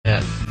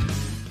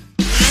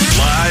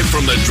Live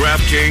from the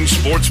DraftKings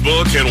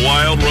Sportsbook and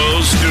Wild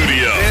Rose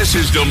studio. This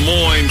is Des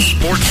Moines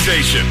Sports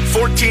Station,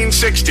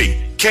 1460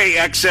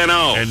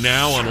 KXNO. And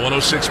now on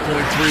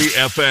 106.3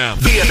 FM.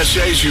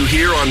 BSAs you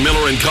hear on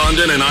Miller and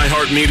Condon and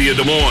iHeartMedia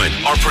Des Moines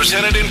are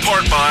presented in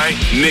part by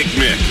Nick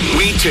Mick.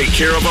 We take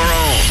care of our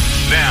own.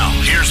 Now,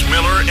 here's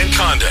Miller and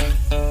Condon.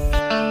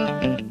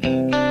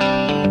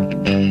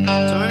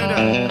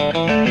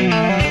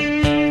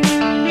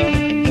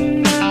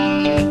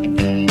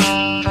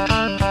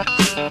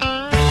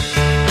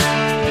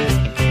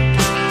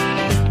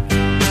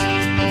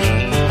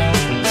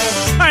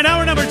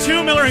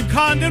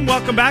 Condon,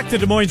 welcome back to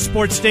Des Moines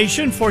Sports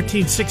Station,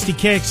 1460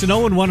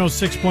 KXNO and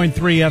 106.3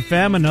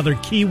 FM. Another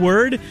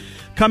keyword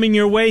coming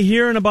your way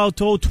here in about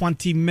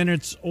 20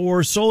 minutes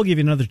or so. I'll give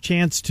you another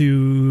chance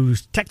to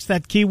text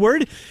that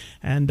keyword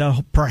and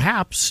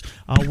perhaps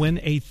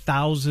win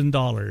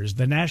 $1,000.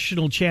 The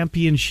national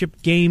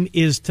championship game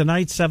is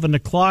tonight, 7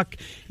 o'clock.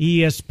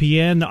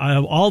 ESPN,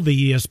 all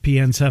the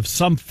ESPNs have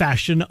some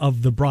fashion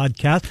of the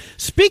broadcast.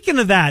 Speaking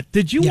of that,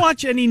 did you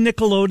watch any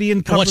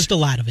Nickelodeon coverage? I watched a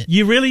lot of it.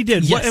 You really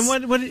did? Yes.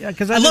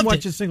 Because I didn't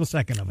watch a single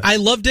second of it. I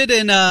loved it.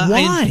 And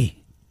why?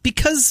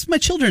 Because my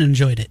children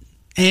enjoyed it.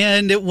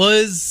 And it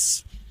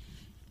was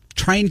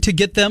trying to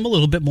get them a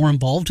little bit more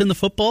involved in the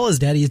football, as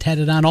Daddy had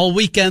it on all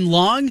weekend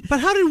long. But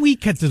how did we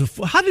get to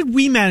how did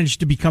we manage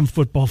to become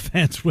football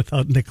fans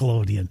without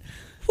Nickelodeon?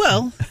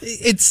 Well,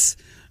 it's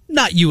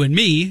not you and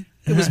me.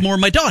 It was more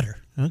my daughter.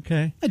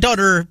 Okay. My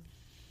daughter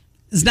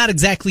is not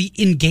exactly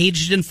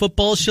engaged in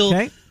football.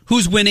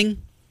 Who's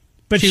winning?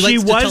 But she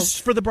was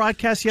for the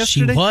broadcast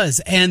yesterday? She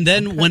was. And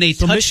then when a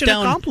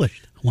touchdown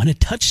accomplished. When a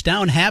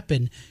touchdown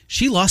happened,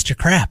 she lost her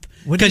crap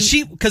because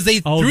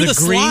they threw the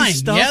slime.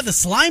 Stuff? Yeah, the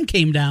slime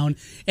came down,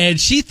 and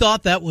she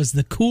thought that was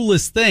the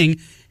coolest thing.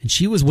 And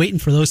she was waiting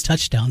for those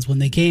touchdowns when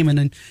they came, and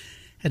then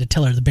had to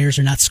tell her the Bears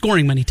are not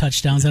scoring many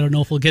touchdowns. I don't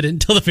know if we'll get it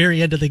until the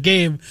very end of the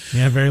game.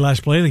 Yeah, very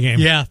last play of the game.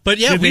 Yeah, but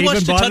yeah, Did we they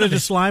watched even a ton bother of to it.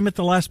 slime at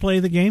the last play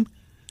of the game?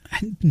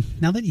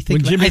 Now that you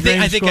think,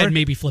 I think I'd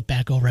maybe flip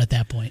back over at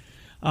that point.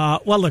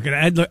 Well, look,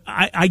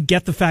 I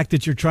get the fact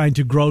that you're trying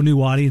to grow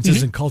new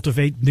audiences and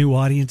cultivate new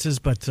audiences,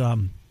 but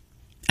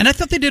and I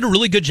thought they did a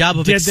really good job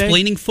of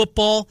explaining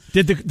football.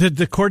 Did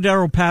the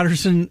Cordero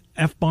Patterson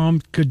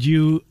F-bomb?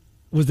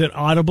 Was it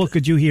audible?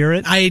 Could you hear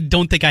it? I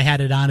don't think I had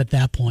it on at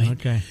that point.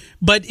 Okay,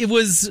 but it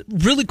was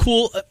really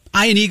cool.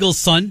 Ian Eagle's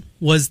son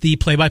was the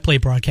play-by-play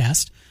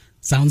broadcast.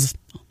 Sounds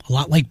a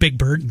lot like Big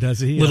Bird.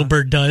 Does he? Little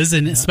Bird does,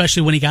 and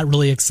especially when he got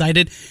really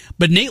excited.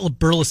 But Nate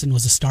Burleson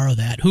was a star of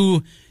that,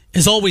 who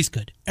is always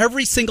good.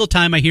 Every single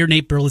time I hear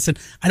Nate Burleson,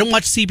 I don't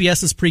watch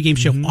CBS's pregame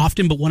show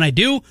often, but when I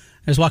do,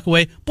 I just walk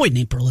away. Boy,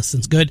 Nate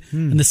Burleson's good.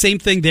 And the same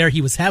thing there.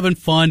 He was having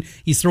fun.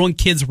 He's throwing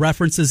kids'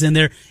 references in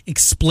there,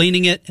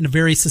 explaining it in a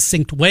very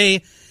succinct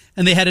way.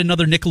 And they had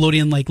another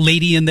Nickelodeon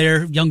lady in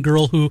there, young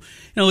girl who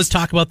was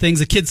talking about things.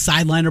 A kid's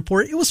sideline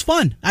report. It was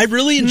fun. I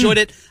really enjoyed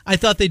it. I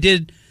thought they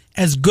did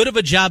as good of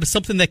a job as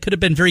something that could have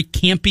been very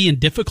campy and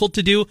difficult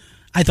to do.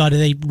 I thought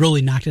they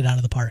really knocked it out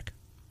of the park.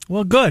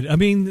 Well, good. I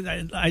mean,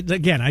 I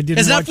didn't.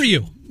 It's not for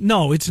you.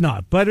 No, it's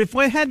not. But if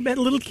I had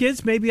little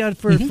kids, maybe I'd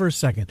for a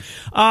second.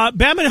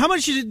 Batman, how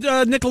much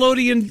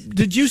Nickelodeon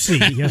did you see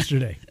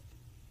yesterday?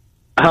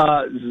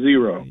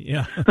 0.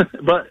 Yeah.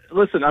 But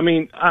listen, I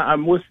mean,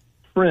 I'm with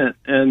Trent,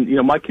 and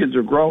my kids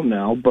are grown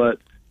now, but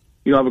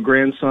I have a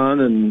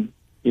grandson, and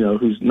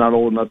who's not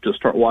old enough to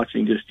start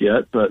watching just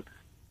yet, but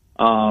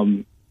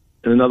and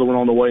another one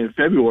on the way in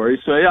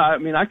February. So yeah, I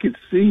mean, I could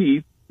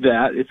see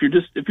that if you're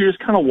just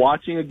kind of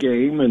watching a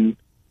game, and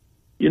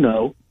maybe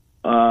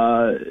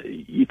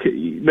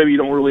you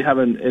don't really have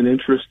an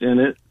interest in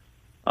it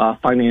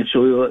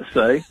financially, let's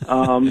say,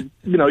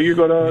 you're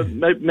gonna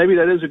maybe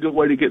that is a good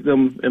way to get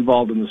them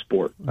involved in the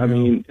sport. I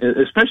mean,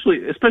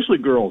 especially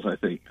girls. I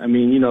think. I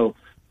mean, a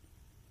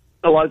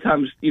lot of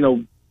times,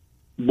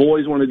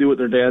 boys want to do what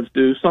their dads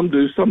do. Some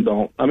do, some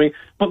don't. I mean,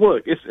 but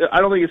look, I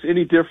don't think it's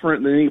any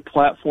different than any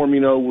platform.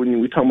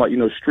 When we talk about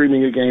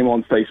streaming a game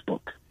on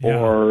Facebook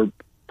or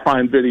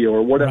Prime Video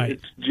or whatever, right.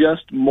 It's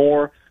just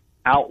more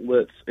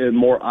outlets and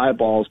more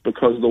eyeballs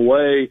because the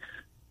way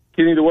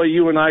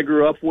you and I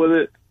grew up with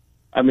it.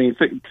 I mean,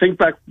 think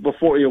back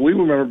before. We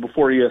remember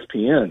before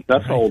ESPN.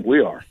 That's how old we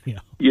are. Yeah.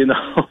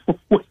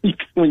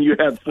 When you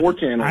had 4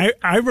 channels.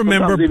 I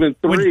remember even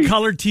 3. when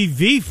color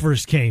TV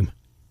first came.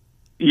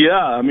 Yeah,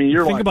 I mean,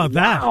 Think about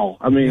that. Wow.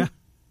 I mean,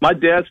 my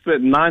dad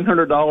spent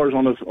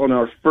 $900 on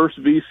our first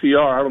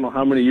VCR. I don't know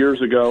how many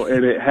years ago,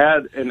 and it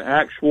had an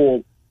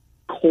actual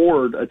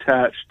cord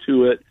attached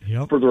to it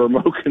for the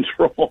remote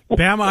control.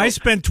 Bama, I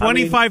spent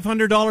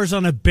 $2,500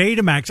 on a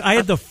Betamax. I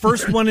had the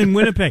first one in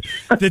Winnipeg.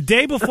 The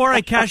day before I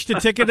cashed a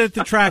ticket at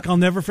the track, I'll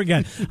never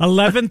forget,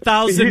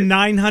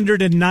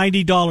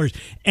 $11,990.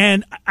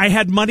 And I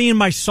had money in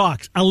my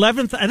socks. And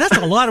that's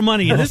a lot of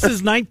money. This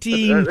is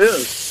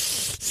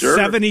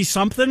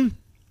 1970-something.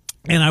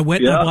 And I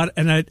went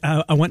and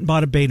I went and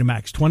bought a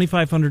Betamax,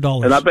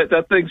 $2,500. And I bet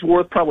that thing's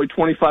worth probably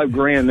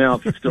 $25,000 now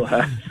if you still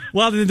have it.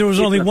 Well, there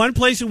was only one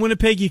place in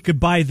Winnipeg you could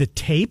buy the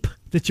tape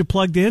that you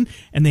plugged in,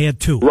 and they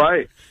had 2.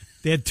 Right.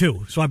 They had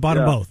two, so I bought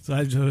them both.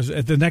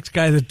 The next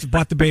guy that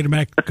bought the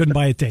Betamax couldn't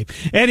buy a tape.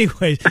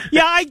 Anyways,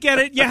 yeah, I get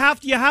it. You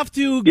have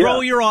to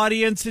grow your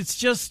audience. It's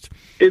just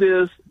it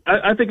is.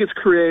 I think it's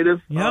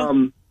creative.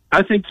 Yeah.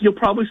 I think you'll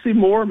probably see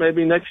more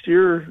maybe next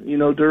year.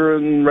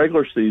 During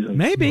regular season,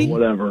 maybe or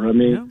whatever. I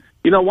mean,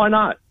 why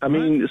not? I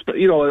mean,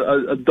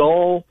 a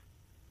dull,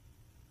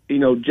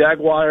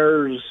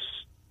 Jaguars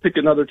pick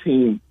another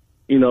team.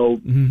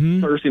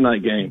 Thursday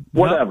night game,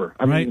 whatever.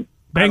 I mean,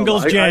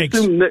 Bengals, Jags.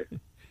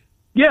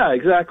 Yeah,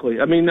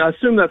 exactly. I mean, I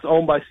assume that's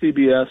owned by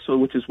CBS,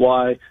 which is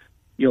why,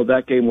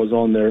 that game was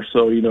on there.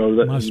 So,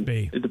 that must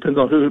be. It depends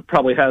on who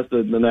probably has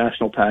the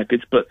national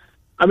package. But,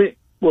 I mean,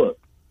 look,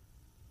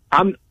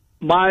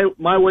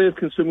 my way of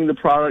consuming the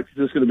product is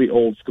just going to be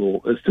old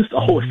school. It's just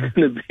always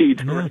going to be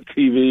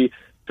DirecTV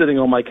sitting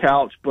on my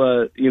couch.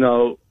 But,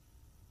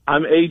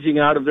 I'm aging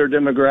out of their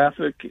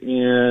demographic,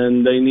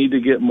 and they need to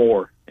get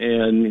more.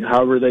 And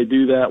however they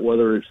do that,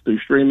 whether it's through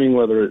streaming,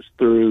 whether it's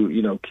through,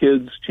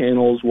 kids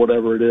channels,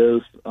 whatever it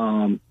is,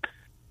 I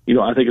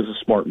think it's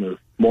a smart move.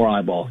 More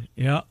eyeballs.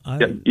 Yeah.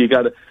 You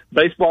got to.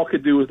 Baseball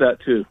could do with that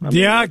too.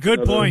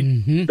 Good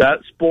point.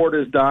 That sport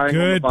is dying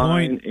on the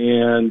vine,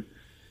 and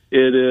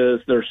it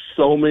is. There's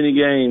so many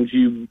games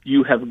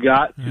you have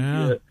got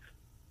to get.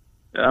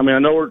 I mean, I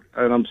know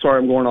and I'm sorry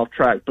I'm going off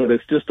track, but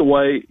it's just a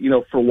way,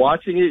 for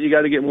watching it, you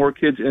got to get more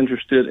kids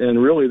interested,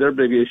 and really their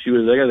big issue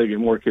is they got to get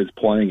more kids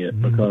playing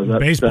it, because that's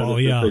baseball,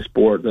 a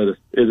sport that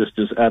it is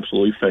just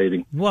absolutely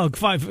fading. Well,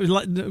 drive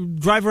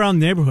around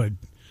the neighborhood,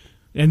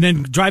 and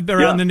then drive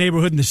around the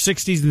neighborhood in the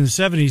 60s and the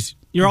 70s,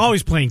 you're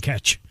always playing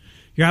catch.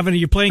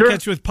 You're playing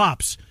catch with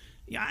pops.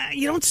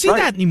 You don't see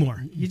that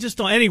anymore. You just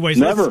don't. Anyways,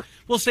 never.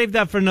 We'll save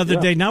that for another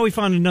day. Now we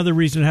found another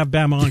reason to have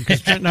Bama on,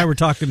 because Trent and I were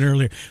talking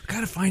earlier. We've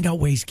got to find out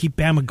ways to keep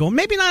Bama going.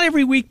 Maybe not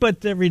every week,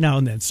 but every now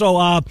and then. So,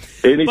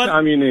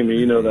 anytime you need me,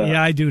 you know that.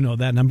 Yeah, I do know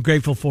that, and I'm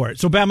grateful for it.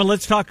 So, Bama,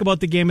 let's talk about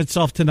the game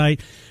itself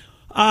tonight.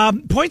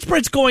 Point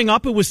spread's going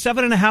up. It was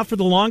 7.5 for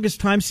the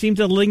longest time. Seemed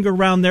to linger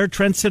around there.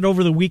 Trent said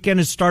over the weekend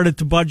it started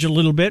to budge a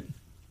little bit,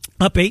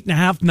 up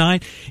 8.5,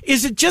 9.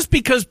 Is it just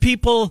because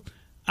people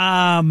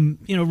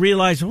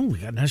realize, we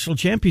got a national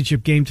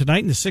championship game tonight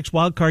and the 6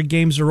 wildcard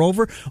games are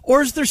over?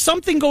 Or is there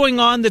something going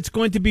on that's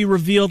going to be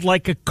revealed,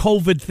 like a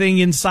COVID thing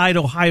inside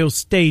Ohio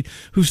State,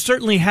 who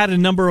certainly had a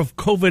number of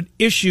COVID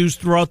issues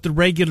throughout the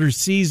regular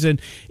season?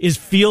 Is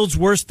Fields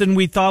worse than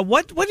we thought?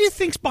 What do you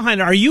think's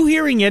behind it? Are you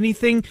hearing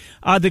anything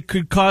that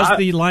could cause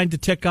the line to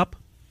tick up?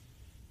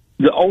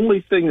 The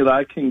only thing that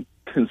I can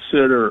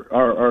consider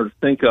or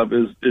think of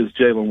is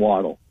Jalen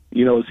Waddle.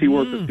 Is he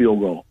worth a field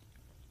goal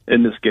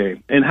in this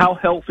game? And how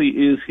healthy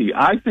is he?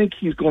 I think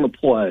he's going to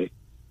play.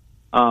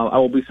 I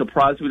will be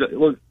surprised.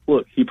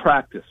 Look, he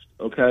practiced,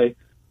 okay?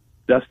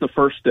 That's the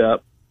first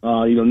step.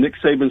 Nick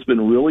Saban's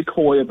been really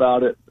coy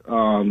about it.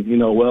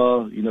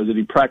 Did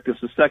he practice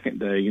the second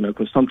day?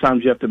 Because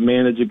sometimes you have to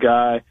manage a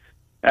guy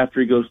after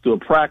he goes through a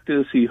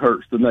practice, he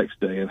hurts the next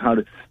day.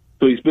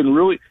 So he's been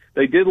really,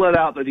 they did let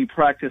out that he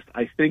practiced,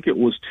 I think it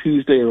was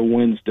Tuesday or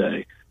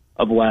Wednesday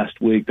of last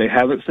week. They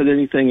haven't said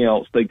anything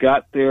else. They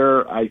got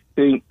there, I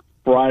think,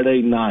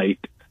 Friday night,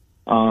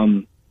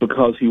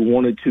 because he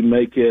wanted to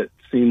make it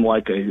seem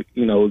like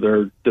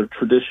their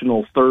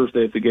traditional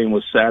Thursday if the game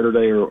was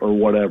Saturday or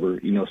whatever,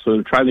 so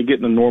they're trying to get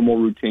in a normal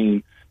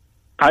routine.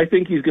 I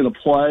think he's going to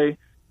play.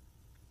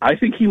 I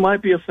think he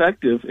might be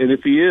effective, and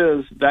if he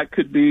is, that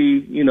could be,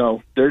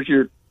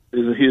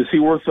 is he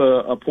worth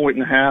a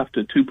 1.5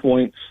 to 2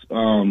 points,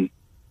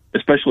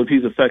 especially if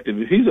he's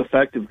effective. If he's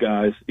effective,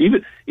 guys,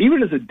 even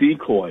as a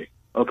decoy,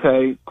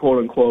 okay, quote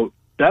unquote,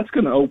 that's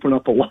going to open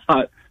up a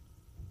lot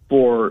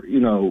for,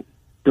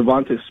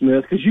 Devontae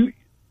Smith, because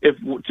if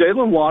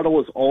Jalen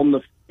Waddle is on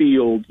the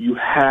field, you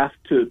have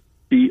to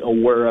be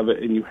aware of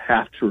it and you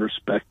have to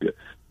respect it.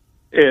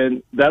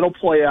 And that'll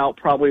play out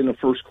probably in the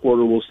first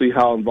quarter. We'll see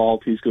how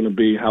involved he's going to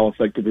be, how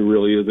effective he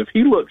really is. If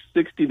he looks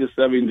 60 to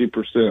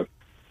 70%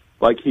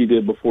 like he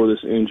did before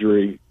this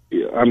injury,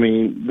 I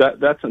mean,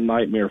 that's a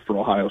nightmare for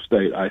Ohio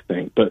State, I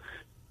think. But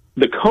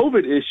the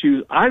COVID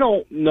issues, I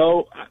don't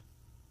know.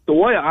 The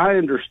way I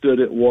understood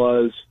it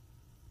was,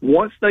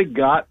 once they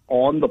got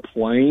on the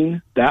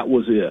plane, that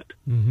was it.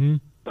 Mm-hmm.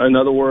 In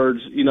other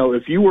words,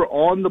 if you were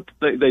on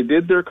they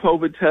did their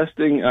COVID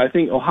testing. I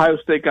think Ohio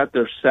State got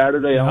their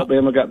Saturday,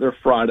 Alabama got their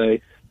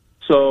Friday.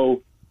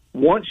 So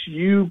once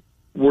you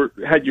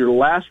had your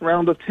last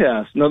round of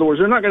tests, in other words,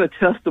 they're not going to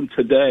test them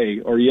today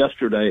or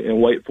yesterday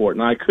and wait for it.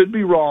 Now, I could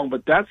be wrong,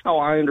 but that's how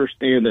I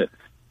understand it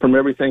from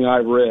everything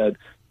I've read,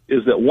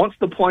 is that once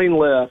the plane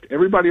left,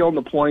 everybody on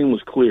the plane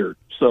was cleared.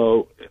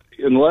 So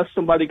unless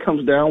somebody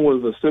comes down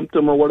with a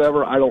symptom or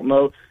whatever, I don't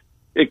know.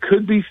 It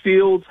could be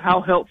Fields.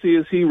 How healthy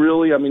is he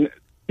really? I mean,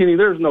 Kenny,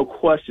 there's no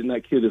question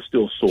that kid is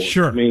still sore.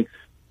 Sure. I mean,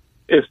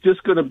 it's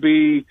just going to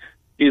be,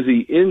 is he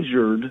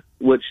injured,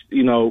 which,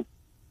 you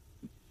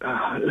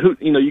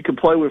can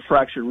play with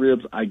fractured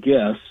ribs, I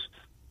guess.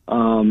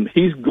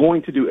 He's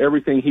going to do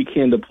everything he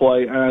can to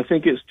play, and I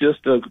think it's just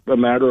a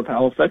matter of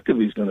how effective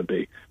he's going to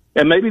be.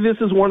 And maybe this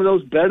is one of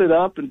those bet it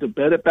up and to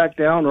bet it back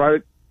down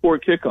right before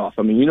kickoff.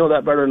 I mean, you know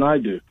that better than I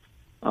do.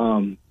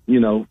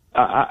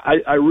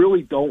 I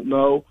really don't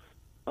know.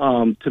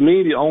 To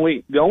me, the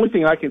only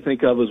thing I can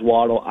think of is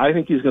Waddle. I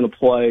think he's going to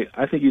play.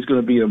 I think he's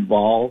going to be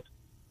involved.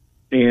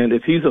 And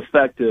if he's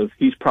effective,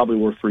 he's probably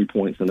worth 3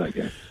 points in that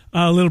game.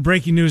 A little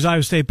breaking news: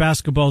 Iowa State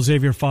basketball,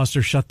 Xavier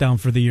Foster shut down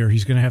for the year.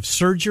 He's going to have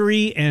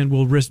surgery and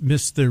will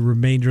miss the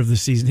remainder of the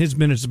season. His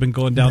minutes have been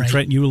going down. Right.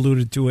 Trenton, you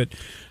alluded to it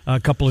a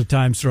couple of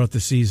times throughout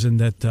the season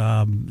that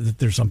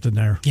there's something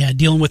there. Yeah,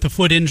 dealing with a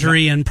foot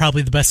injury and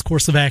probably the best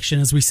course of action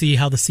as we see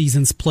how the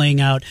season's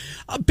playing out.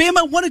 Bama,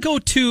 I want to go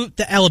to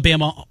the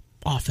Alabama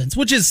offense,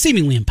 which is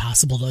seemingly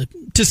impossible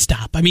to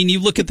stop. I mean, you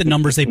look at the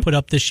numbers they put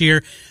up this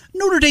year.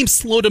 Notre Dame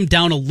slowed them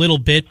down a little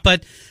bit,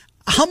 but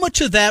how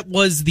much of that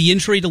was the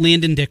injury to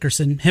Landon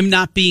Dickerson, him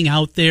not being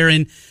out there,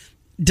 and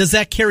does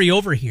that carry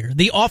over here?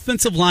 The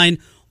offensive line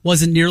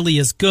wasn't nearly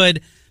as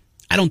good.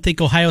 I don't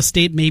think Ohio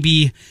State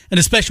maybe, and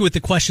especially with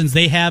the questions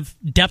they have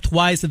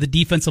depth-wise of the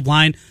defensive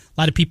line,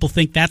 a lot of people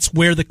think that's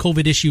where the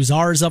COVID issues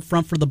are, is up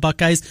front for the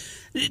Buckeyes.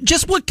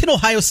 Just what can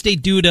Ohio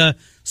State do to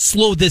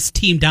slow this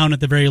team down at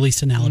the very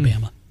least in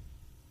Alabama?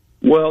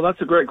 Well, that's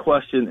a great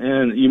question,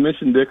 and you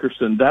mentioned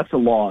Dickerson. That's a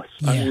loss.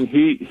 Yeah. I mean,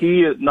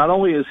 he not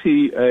only is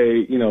he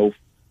a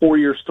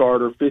 4-year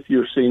starter,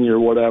 5th-year senior,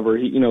 whatever.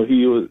 He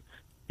was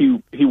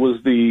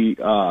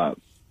the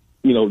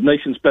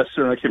nation's best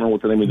center. I can't remember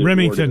what the name of the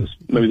Remington. award is.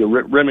 Maybe the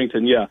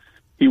Remington. Yeah,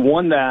 he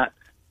won that.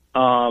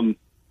 And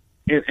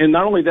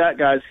not only that,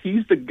 guys,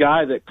 he's the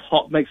guy that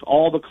makes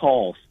all the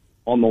calls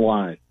on the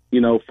line.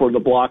 For the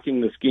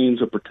blocking, the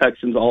schemes, the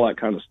protections, all that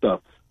kind of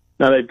stuff.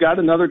 Now, they've got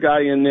another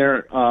guy in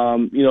there.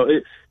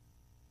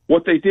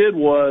 What they did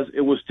was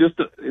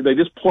they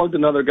just plugged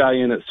another guy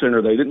in at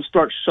center. They didn't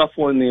start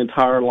shuffling the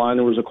entire line.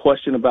 There was a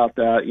question about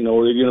that. Are they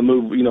going to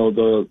move,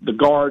 the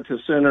guard to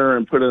center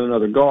and put in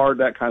another guard,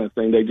 that kind of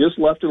thing. They just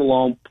left it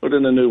alone, put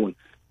in a new one.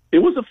 It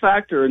was a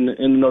factor in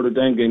the Notre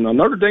Dame game. Now,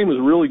 Notre Dame was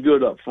really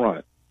good up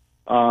front.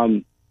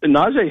 And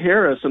Najee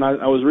Harris, and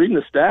I was reading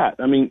the stat.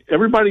 I mean,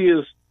 everybody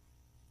is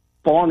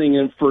fawning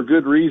him for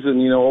good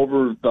reason,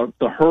 over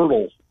the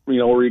hurdle,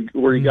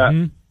 where he got,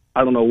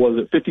 I don't know, was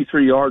it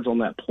 53 yards on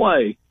that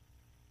play?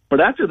 But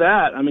after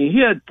that, I mean, he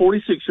had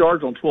 46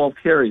 yards on 12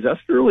 carries. That's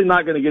really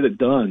not going to get it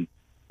done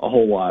a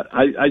whole lot.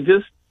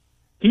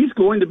 He's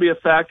going to be a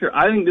factor.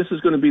 I think this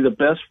is going to be the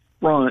best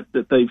front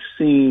that they've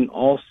seen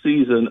all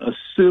season,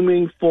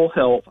 assuming full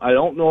health. I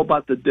don't know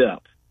about the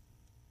depth.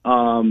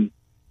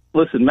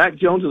 Listen, Mac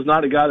Jones is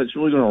not a guy that's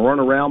really going to run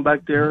around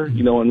back there,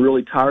 and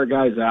really tire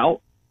guys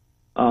out.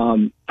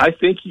 I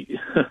think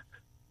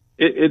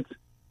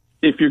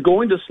if you're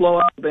going to slow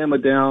Alabama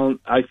down,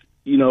 as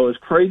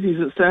crazy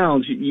as it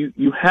sounds,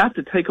 you have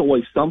to take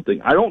away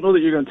something. I don't know that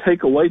you're going to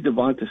take away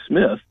Devonta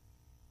Smith.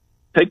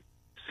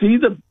 See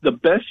the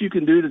best you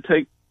can do to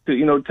take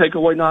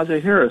away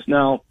Najee Harris.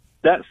 Now,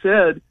 that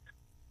said,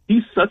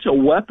 he's such a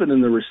weapon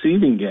in the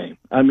receiving game.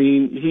 I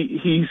mean,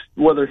 he's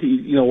whether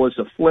he was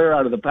a flare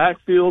out of the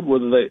backfield,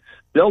 whether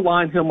they'll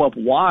line him up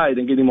wide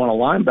and get him on a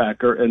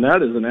linebacker, and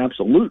that is an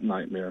absolute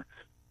nightmare.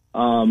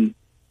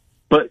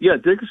 But yeah,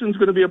 Dickerson's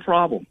going to be a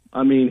problem.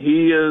 I mean,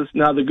 he is.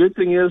 Now, the good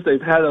thing is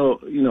they've had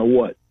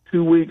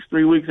 2 weeks,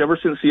 3 weeks ever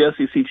since the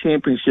SEC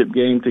championship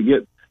game to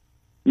get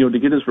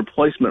his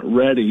replacement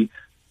ready.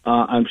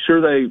 I'm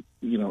sure they,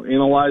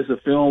 analyzed the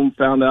film,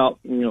 found out,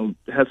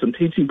 had some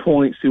teaching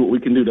points, see what we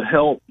can do to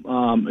help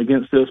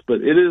against this. But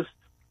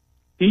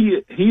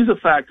he's a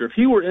factor. If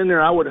he were in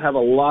there, I would have a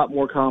lot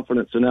more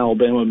confidence in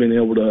Alabama being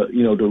able to,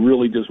 to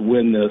really just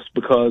win this,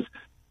 because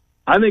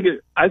I think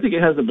it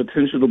has the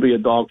potential to be a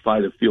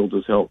dogfight if Fields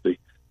is healthy.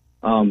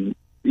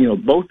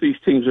 Both these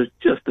teams are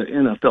just the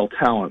NFL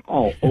talent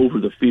all over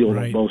the field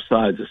on both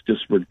sides. It's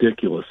just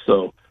ridiculous.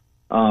 So,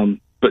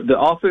 but the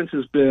offense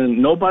has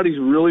nobody's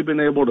really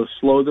been able to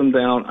slow them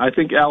down. I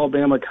think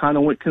Alabama kind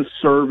of went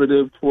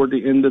conservative toward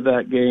the end of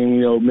that game,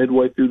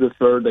 midway through the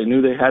third. They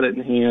knew they had it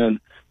in hand.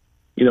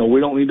 We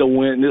don't need to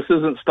win. This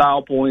isn't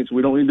style points.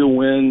 We don't need to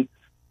win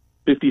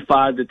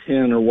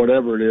 55-10 or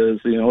whatever it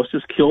is. Let's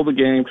just kill the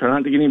game, try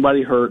not to get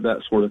anybody hurt,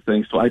 that sort of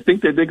thing. So I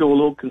think they did go a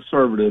little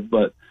conservative,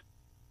 but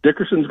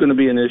Dickerson's going to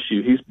be an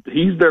issue.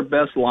 He's their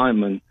best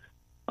lineman.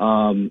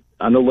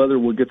 I know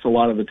Leatherwood gets a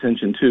lot of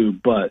attention too,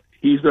 but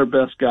he's their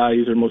best guy.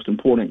 He's their most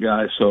important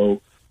guy.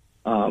 So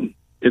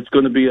it's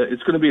going to be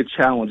a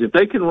challenge. If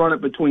they can run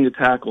it between the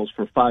tackles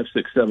for 5,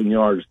 6, 7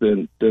 yards,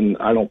 then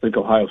I don't think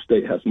Ohio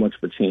State has much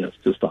of a chance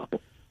to stop them.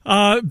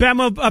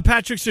 Bama,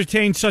 Patrick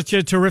Surtain, such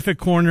a terrific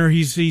corner.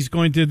 He's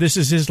going to. This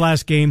is his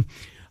last game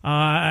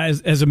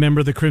as a member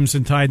of the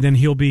Crimson Tide. Then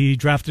he'll be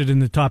drafted in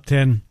the top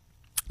 10.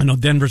 I know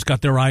Denver's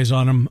got their eyes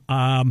on him.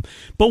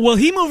 But will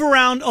he move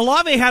around?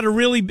 Olave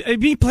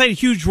he played a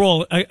huge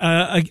role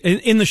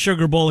in the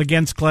Sugar Bowl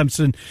against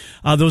Clemson.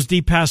 Those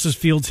deep passes,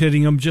 Fields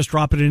hitting him, just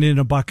dropping it in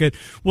a bucket.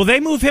 Will they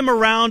move him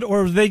around,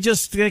 or they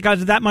got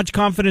that much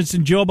confidence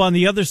in Job on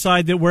the other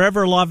side that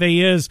wherever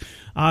Olave is,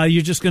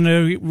 we're just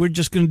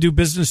gonna do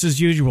business as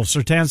usual?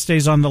 Surtain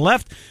stays on the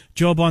left,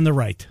 Job on the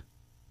right.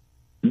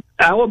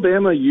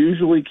 Alabama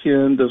usually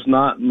does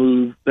not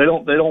move. They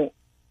don't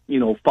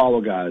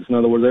follow guys. In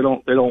other words,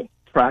 they don't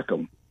track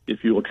them.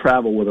 if you will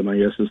travel with him, I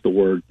guess is the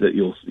word that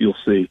you'll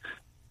see.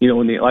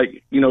 When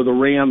the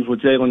Rams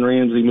with Jalen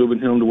Ramsey moving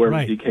him to where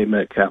DK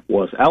Metcalf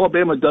was.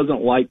 Alabama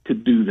doesn't like to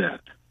do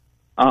that.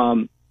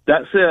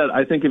 That said,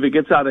 I think if it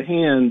gets out of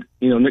hand,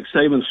 Nick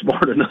Saban's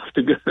smart enough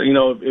to go.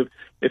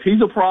 If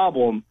he's a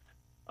problem,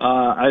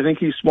 I think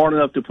he's smart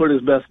enough to put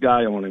his best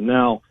guy on him.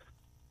 Now,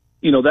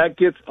 that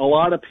gets a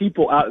lot of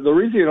people out. The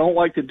reason you don't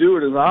like to do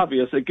it is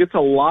obvious. It gets a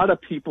lot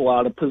of people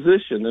out of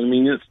position. I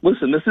mean, this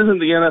isn't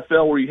the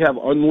NFL where you have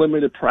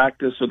unlimited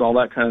practice and all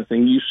that kind of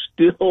thing. You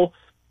still,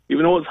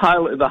 even though it's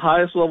the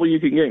highest level you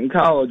can get in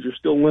college, you're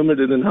still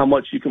limited in how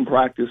much you can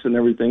practice and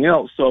everything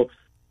else. So,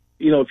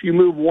 if you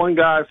move one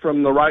guy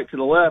from the right to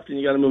the left and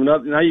you got to move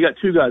another, now you got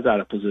two guys out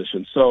of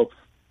position. So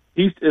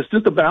it's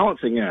just a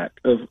balancing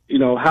act of,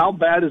 how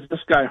bad is this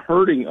guy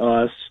hurting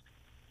us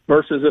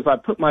versus if I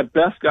put my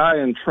best guy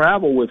in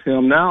travel with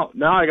him, now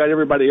I got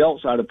everybody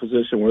else out of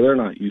position where they're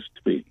not used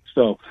to be.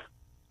 So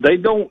they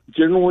don't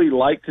generally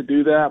like to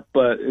do that,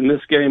 but in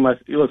this game,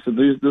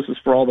 this is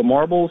for all the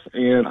marbles,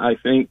 and I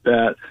think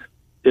that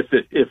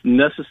if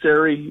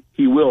necessary,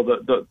 he will.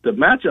 The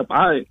matchup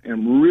I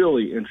am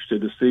really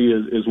interested to see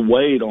is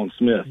Wade on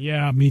Smith.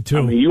 Yeah, me too.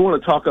 I mean, you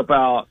want to talk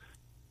about,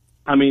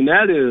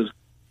 that is,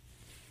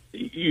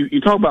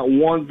 you talk about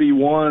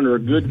 1v1 or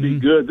good to be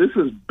good. This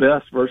is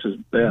best versus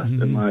best,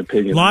 in my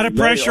opinion. A lot of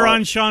pressure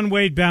on Shaun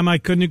Wade, Bam. I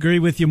couldn't agree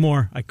with you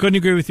more.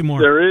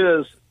 There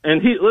is.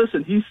 And he's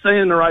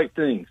saying the right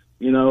things,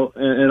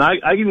 and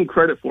I give him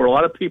credit for it. A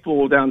lot of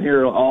people down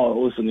here,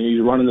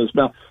 he's running this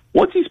mouth.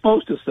 What's he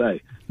supposed to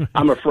say?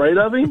 I'm afraid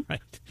of him?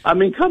 Right. I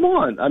mean, come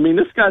on. I mean,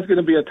 this guy's going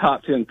to be a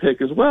top 10 pick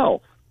as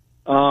well.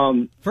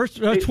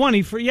 First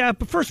 20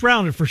 but first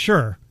rounder for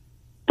sure.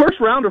 First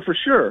rounder for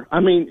sure. I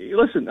mean,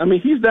 listen,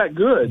 he's that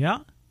good. Yeah.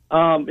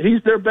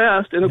 He's their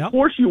best, and of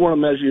course you want to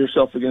measure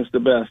yourself against the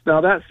best.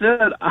 Now, that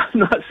said, I've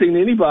not seen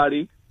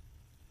anybody,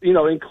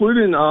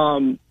 including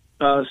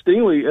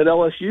Stingley at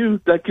LSU,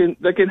 that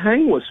can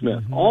hang with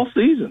Smith all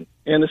season.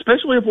 And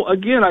especially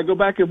I go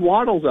back if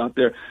Waddle's out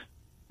there.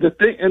 The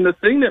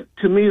thing that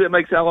to me that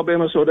makes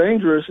Alabama so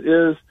dangerous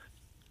is,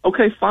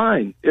 okay,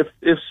 fine. If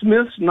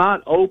Smith's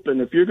not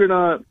open, if you're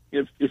gonna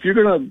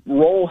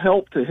roll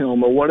help to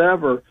him or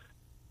whatever,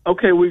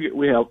 okay,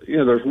 we have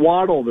there's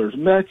Waddle, there's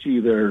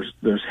Mechie, there's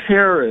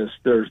Harris,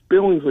 there's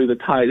Billingsley, the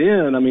tight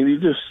end. I mean,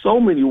 there's just so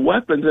many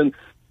weapons, and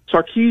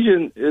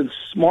Sarkisian is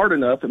smart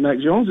enough, and Mac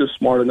Jones is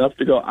smart enough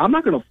to go, I'm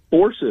not going to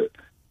force it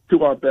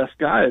to our best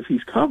guy if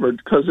he's covered,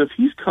 because if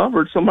he's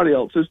covered, somebody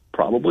else is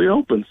probably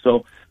open.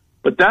 So.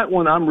 But that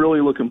one I'm really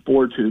looking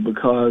forward to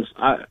because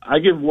I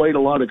give Wade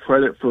a lot of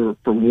credit for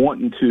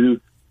wanting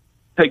to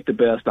take the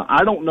best. Now,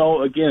 I don't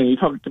know, again, you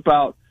talked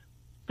about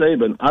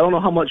Saban. I don't know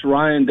how much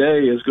Ryan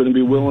Day is going to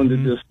be willing to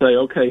just say,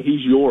 okay,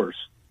 he's yours,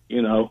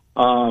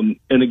 And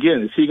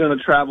again, is he going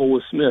to travel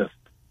with Smith?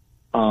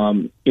 Or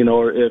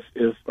if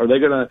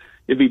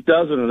he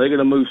doesn't, are they going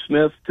to move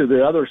Smith to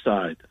the other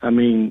side? I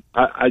mean,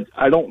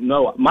 I don't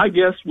know. My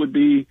guess would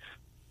be,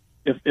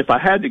 if I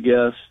had to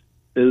guess,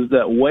 is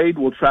that Wade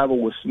will travel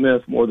with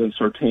Smith more than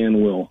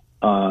Surtain will,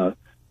 the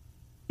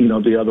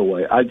other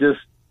way. I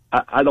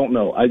don't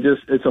know.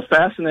 It's a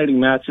fascinating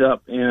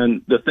matchup,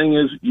 and the thing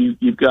is,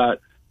 you've got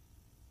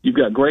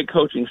great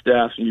coaching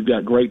staffs and you've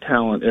got great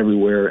talent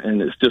everywhere,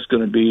 and it's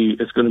going to be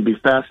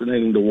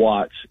fascinating to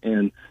watch.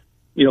 And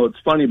it's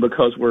funny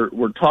because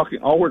we're talking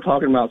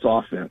about is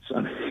offense.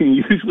 I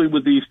mean, usually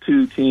with these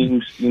two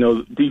teams,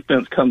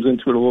 defense comes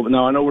into it a little bit.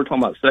 Now I know we're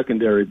talking about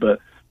secondary, but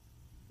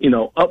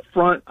up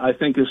front, I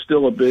think is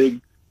still a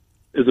big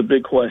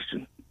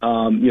question.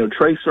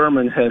 Trey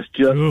Sermon has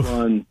just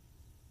run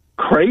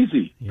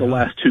crazy the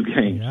last two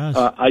games. Yes.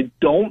 I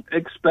don't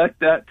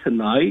expect that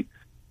tonight.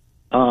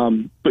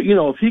 But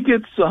if he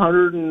gets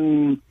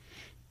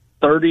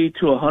 130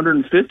 to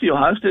 150,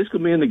 Ohio State's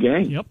going to be in the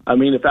game. Yep. I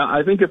mean,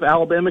 I think if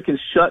Alabama can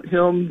shut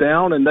him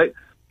down, and they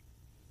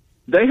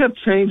have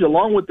changed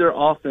along with their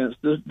offense,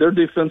 their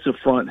defensive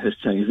front has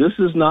changed. This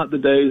is not the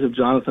days of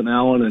Jonathan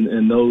Allen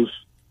and those.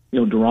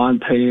 Deron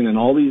Payne and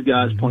all these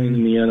guys playing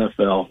in the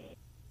NFL.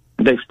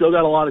 They've still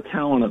got a lot of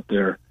talent up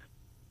there,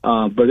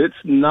 but it's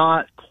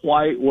not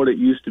quite what it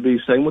used to be.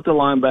 Same with the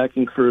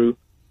linebacking crew.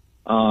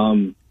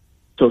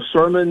 So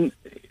Sermon,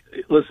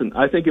 listen,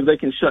 I think if they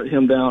can shut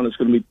him down, it's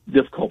going to be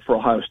difficult for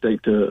Ohio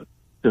State to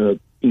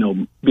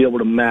be able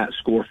to match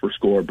score for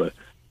score. But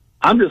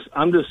I'm just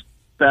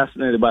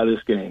fascinated by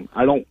this game.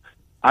 I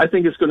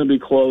think it's going to be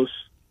close.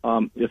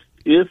 If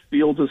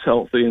Fields is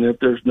healthy and if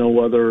there's no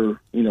other,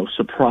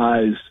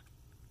 surprise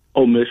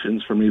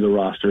omissions from either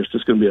roster, it's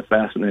just going to be a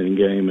fascinating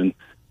game. And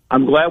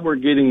I'm glad we're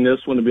getting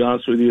this one, to be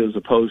honest with you, as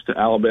opposed to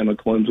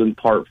Alabama-Clemson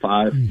Part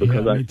 5,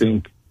 because I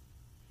think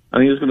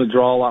it's going to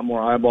draw a lot more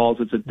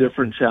eyeballs. It's a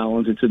different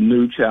challenge. It's a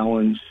new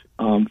challenge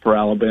for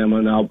Alabama.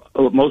 Now,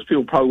 most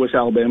people probably wish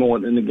Alabama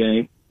wasn't in the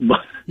game,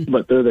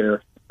 but they're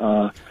there.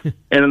 And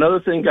another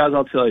thing, guys,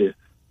 I'll tell you,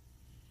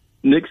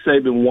 Nick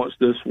Saban wants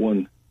this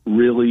one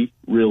really,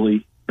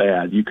 really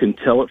bad. You can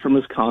tell it from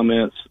his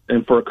comments,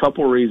 and for a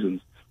couple of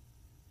reasons.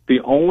 The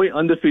only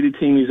undefeated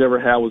team he's ever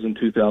had was in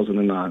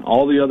 2009.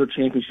 All the other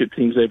championship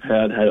teams they've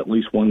had at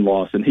least one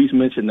loss, and he's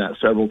mentioned that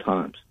several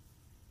times.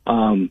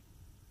 And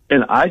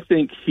I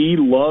think he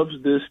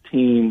loves this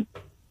team,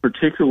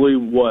 particularly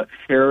what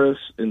Harris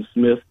and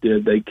Smith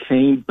did. They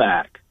came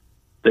back.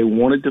 They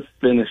wanted to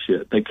finish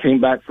it. They came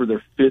back for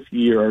their fifth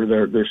year,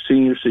 or their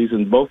senior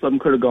season. Both of them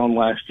could have gone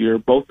last year.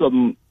 Both of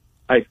them,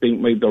 I think,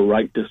 made the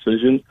right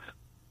decision.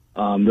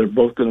 They're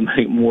both going to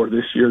make more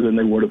this year than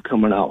they would have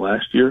coming out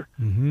last year.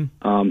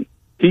 Mm-hmm.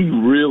 He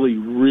really,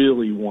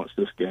 really wants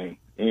this game.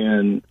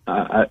 And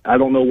I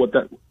don't know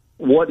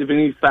what, if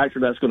any, factor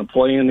that's going to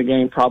play in the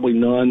game. Probably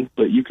none,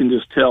 but you can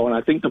just tell. And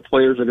I think the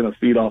players are going to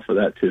feed off of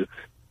that, too.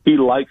 He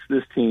likes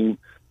this team,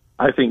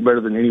 I think, better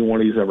than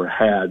anyone he's ever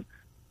had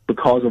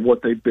because of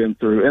what they've been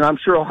through. And I'm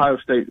sure Ohio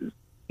State's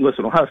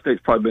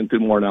probably been through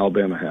more than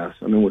Alabama has.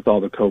 I mean, with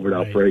all the COVID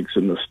outbreaks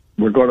and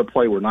we're going to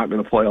play, we're not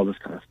going to play, all this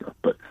kind of stuff.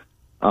 But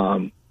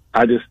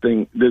I just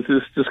think this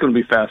is just going to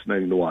be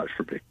fascinating to watch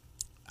for me.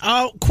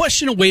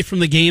 Question away from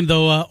the game,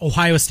 though,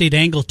 Ohio State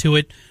angle to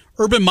it.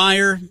 Urban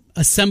Meyer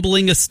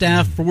assembling a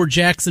staff for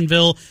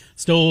Jacksonville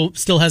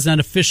still has not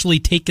officially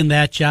taken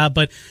that job.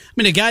 But, I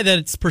mean, a guy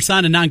that's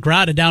persona non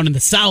grata down in the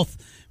South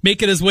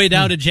making his way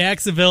down to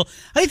Jacksonville,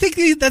 I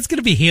think that's going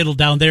to be handled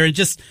down there. And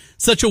just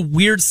such a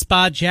weird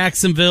spot.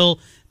 Jacksonville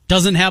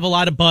doesn't have a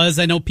lot of buzz.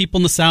 I know people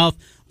in the South,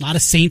 a lot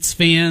of Saints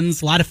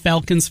fans, a lot of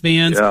Falcons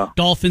fans,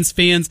 Dolphins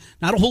fans,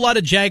 not a whole lot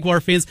of Jaguar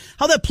fans.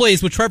 How that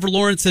plays with Trevor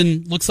Lawrence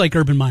and looks like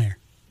Urban Meyer.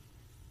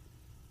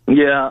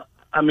 Yeah,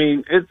 I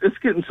mean, it's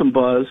getting some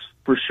buzz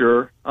for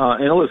sure.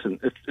 And listen,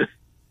 if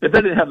they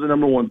didn't have the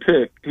number one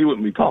pick, he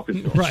wouldn't be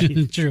talking to them.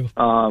 Right, true.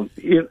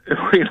 If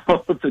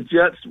the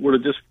Jets would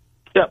have just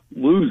kept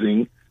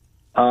losing,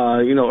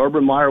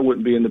 Urban Meyer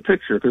wouldn't be in the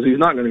picture because he's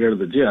not going to go to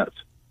the Jets.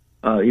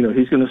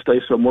 He's going to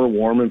stay somewhere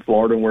warm in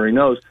Florida where he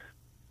knows.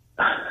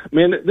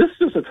 Man, this is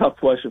just a tough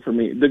question for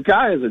me. The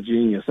guy is a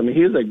genius. I mean,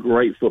 he is a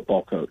great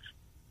football coach.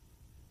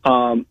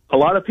 A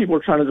lot of people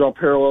are trying to draw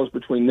parallels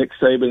between Nick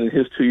Saban and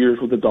his 2 years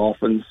with the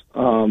Dolphins.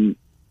 And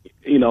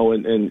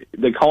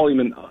they call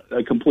him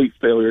a complete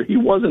failure. He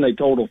wasn't a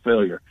total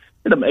failure.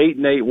 He had him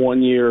 8-8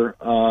 1 year,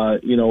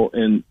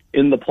 and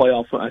in the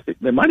playoffs. I think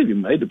they might have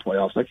even made the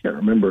playoffs. I can't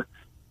remember.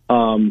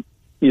 6-10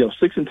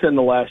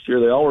 the last year.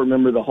 They all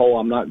remember the whole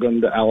 "I'm not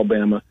going to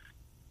Alabama."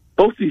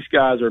 Both these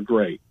guys are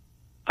great.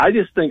 I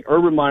just think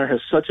Urban Meyer has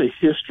such a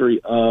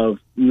history of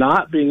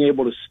not being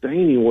able to stay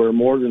anywhere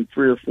more than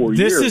 3 or 4 years.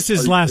 This is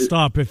his last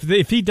stop.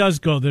 If he does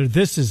go there,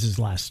 this is his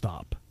last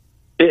stop.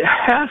 It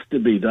has to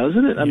be,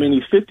 doesn't it? Yeah. I mean,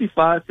 he's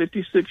 55,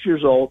 56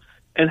 years old.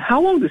 And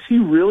how long does he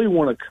really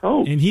want to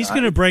coach? And he's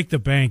going to break the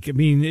bank. I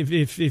mean,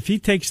 if he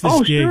takes this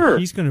gig, sure,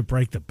 he's going to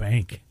break the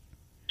bank.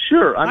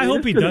 Sure. I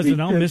hope he doesn't.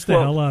 I'll miss the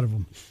hell out of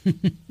him.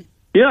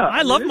 Yeah.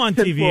 I love him on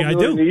TV. I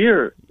do. A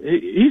year.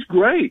 He's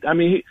great. I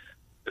mean,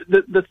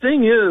 the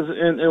thing is,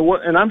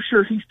 and I'm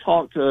sure he's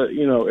talked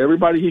to,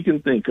 everybody he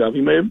can think of.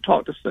 He may have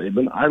talked to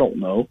Saban. I don't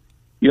know.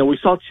 We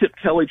saw Chip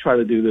Kelly try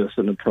to do this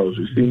in the pros.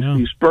 We've seen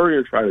Steve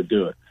Spurrier try to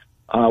do it.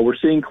 We're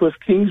seeing Cliff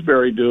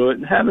Kingsbury do it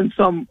and having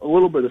a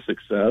little bit of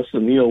success.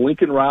 And,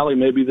 Lincoln Riley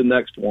may be the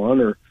next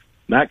one, or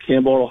Matt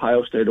Campbell at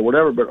Ohio State or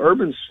whatever. But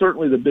Urban's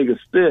certainly the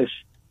biggest fish.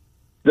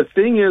 The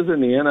thing is,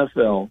 in the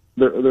NFL,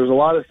 there's a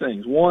lot of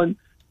things. One,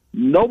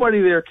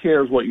 nobody there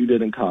cares what you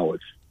did in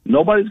college.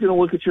 Nobody's going to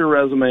look at your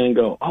resume and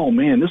go, oh,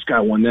 man, this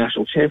guy won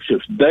national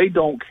championships. They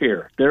don't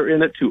care. They're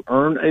in it to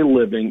earn a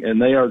living,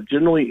 and they are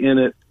generally in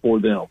it for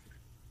them.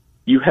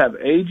 You have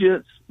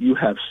agents. You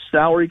have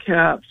salary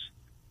caps.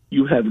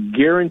 You have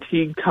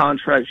guaranteed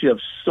contracts. You have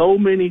so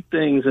many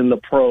things in the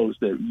pros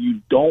that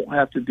you don't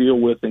have to deal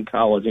with in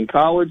college. In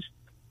college,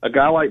 a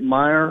guy like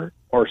Meyer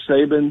or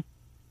Saban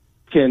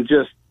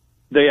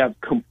they have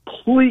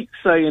complete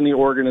say in the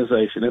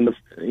organization.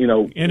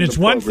 And it's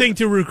one thing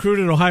to recruit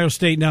at Ohio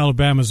State and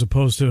Alabama as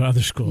opposed to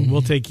other schools.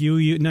 We'll take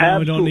you. No,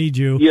 we don't need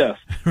you. Yes,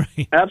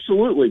 right.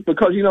 Absolutely.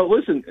 Because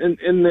listen,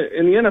 in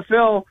the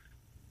NFL,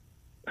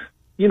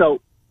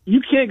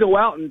 you can't go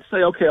out and say,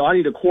 okay, I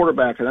need a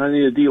quarterback and I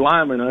need a D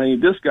lineman and I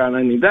need this guy and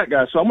I need that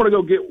guy, so I'm going to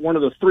go get one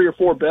of the 3 or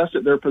 4 best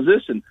at their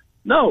position.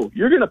 No,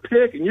 you're going to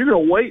pick and you're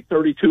going to wait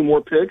 32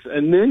 more picks,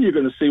 and then you're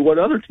going to see what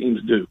other teams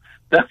do.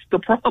 That's the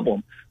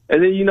problem.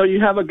 And then, you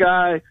have a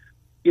guy,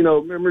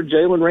 remember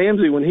Jalen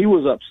Ramsey when he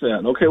was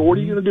upset. Okay, what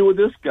are you going to do with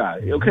this guy?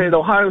 Okay, at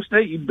Ohio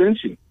State, you bench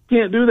him.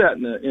 Can't do that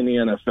in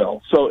the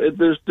NFL. So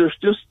there's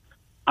just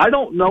 – I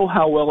don't know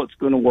how well it's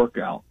going to work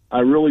out. I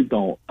really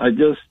don't.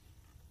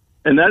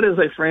 And that is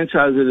a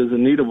franchise that is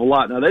in need of a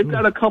lot. Now, they've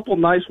got a couple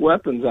nice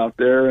weapons out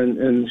there,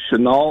 and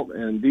Chenault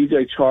and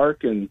DJ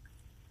Chark, and,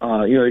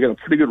 they got a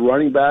pretty good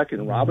running back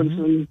in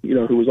Robinson,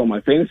 who was on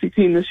my fantasy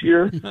team this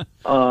year.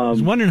 I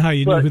was wondering how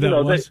you knew who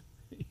that was.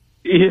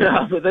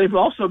 But they've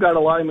also got a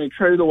lot. I mean,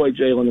 traded away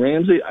Jalen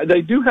Ramsey.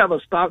 They do have a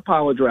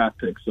stockpile of draft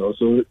picks, though.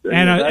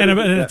 And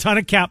a ton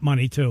of cap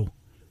money, too.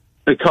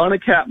 A ton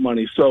of cap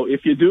money. So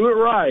if you do it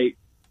right,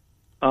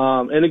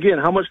 and again,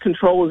 how much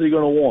control is he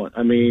going to want?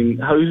 I mean,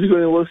 who's he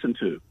going to listen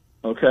to?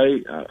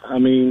 Okay, I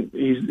mean,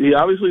 he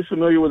obviously is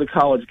familiar with the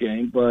college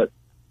game, but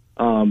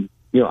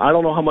I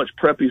don't know how much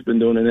prep he's been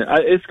doing in it.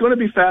 It's going to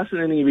be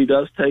fascinating if he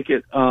does take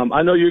it.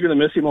 I know you're going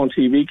to miss him on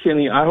TV,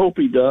 Kenny. I hope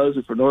he does.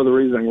 If for no other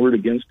reason, I can root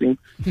against him.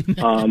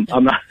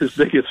 I'm not his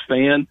biggest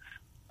fan.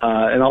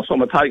 And also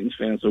I'm a Titans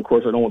fan, so of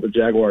course I don't want the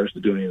Jaguars to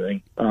do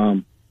anything.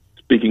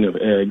 Speaking of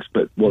eggs,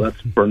 but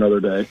that's for another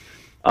day.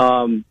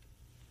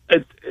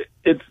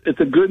 It's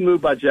a good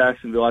move by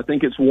Jacksonville. I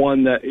think it's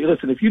one that,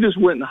 listen, if you just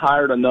went and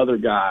hired another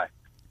guy,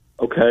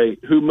 okay,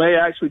 who may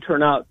actually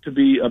turn out to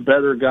be a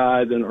better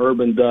guy than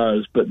Urban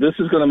does, but this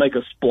is going to make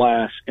a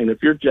splash. And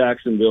if you're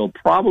Jacksonville,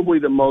 probably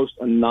the most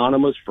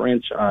anonymous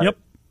franchise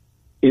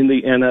in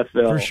the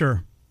NFL, for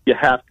sure, you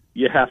have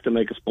to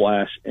make a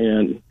splash.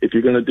 And if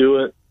you're going to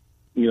do it,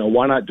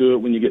 why not do it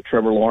when you get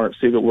Trevor Lawrence,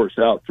 see if it works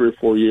out 3 or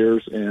 4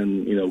 years,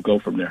 and, go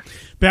from there.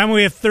 Bam,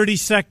 we have 30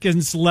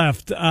 seconds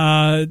left.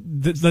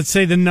 Let's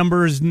say the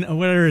number is,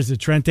 where is it,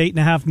 Trent?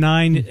 8.5,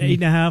 9,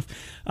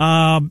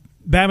 8.5.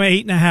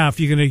 Bama 8.5.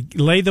 You're going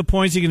to lay the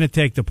points, you're going to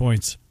take the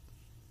points?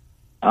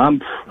 I'm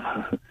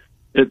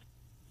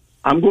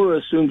going to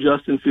assume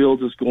Justin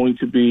Fields is going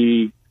to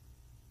be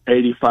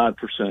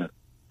 85%.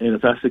 And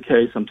if that's the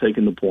case, I'm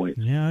taking the points.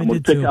 Yeah, I'm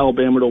going to pick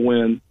Alabama to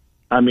win.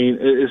 I mean,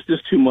 it's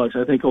just too much.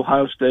 I think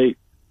Ohio State,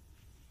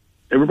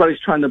 everybody's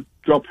trying to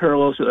draw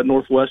parallels to that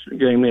Northwestern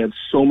game. They had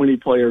so many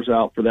players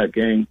out for that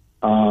game.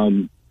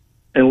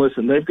 And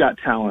listen, they've got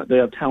talent. They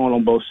have talent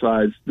on both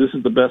sides. This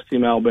is the best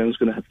team Alabama's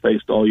going to have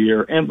faced all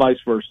year, and vice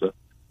versa,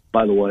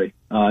 by the way.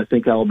 I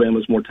think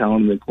Alabama's more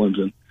talented than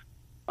Clemson.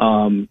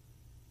 I'm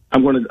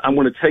going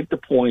to take the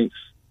points,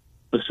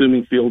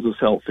 assuming Fields is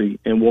healthy,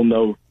 and we'll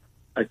know,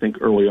 I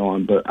think, early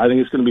on. But I think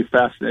it's going to be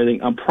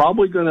fascinating. I'm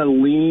probably going to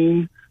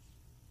lean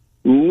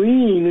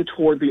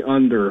toward the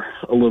under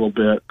a little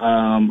bit.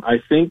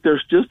 I think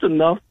there's just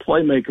enough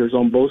playmakers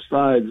on both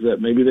sides that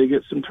maybe they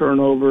get some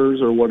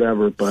turnovers or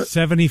whatever. But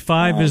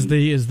 75 is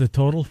the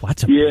total.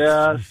 What's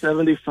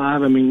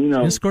 75. I mean,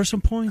 gonna score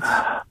some points.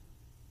 I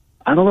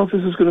don't know if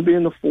this is going to be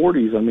in the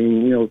 40s. I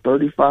mean,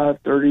 35,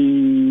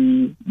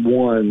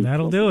 31.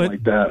 That'll do it.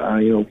 Like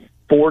that.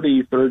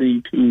 40,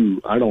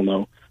 32. I don't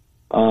know.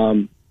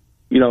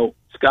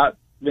 Scott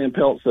Van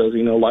Pelt says,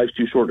 life's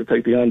too short to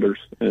take the unders,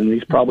 and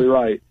he's probably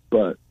right.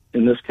 But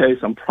in this case,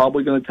 I'm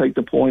probably going to take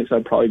the points.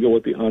 I'd probably go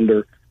with the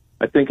under.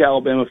 I think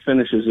Alabama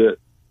finishes it.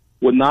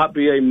 Would not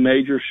be a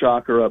major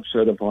shock or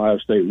upset if Ohio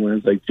State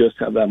wins. They just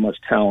have that much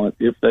talent.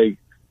 If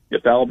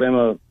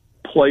Alabama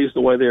plays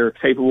the way they are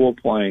capable of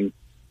playing,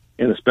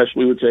 and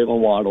especially with Jalen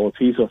Waddle, if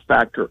he's a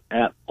factor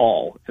at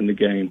all in the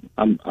game,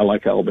 I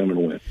like Alabama to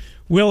win.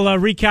 We'll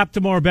recap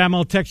tomorrow, Bam.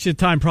 I'll text you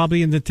time,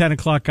 probably in the 10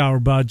 o'clock hour,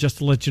 bud, just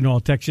to let you know.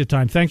 I'll text you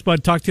time. Thanks,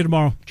 bud. Talk to you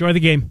tomorrow. Enjoy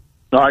the game.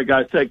 All right,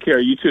 guys. Take care.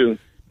 You too.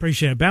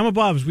 Appreciate it. Bama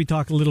Bob, as we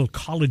talk a little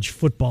college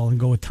football and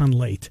go a ton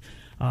late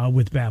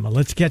with Bama.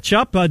 Let's catch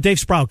up. Dave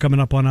Sproul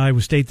coming up on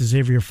Iowa State, the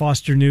Xavier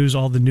Foster news,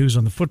 all the news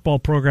on the football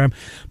program.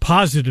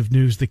 Positive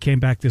news that came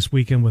back this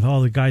weekend with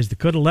all the guys that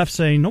could have left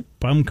saying, nope,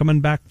 I'm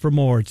coming back for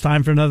more. It's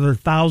time for another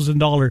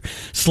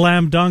 $1,000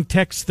 slam dunk.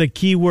 Text the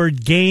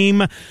keyword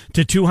game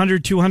to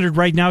 200-200.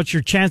 Right now, it's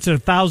your chance at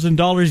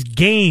 $1,000.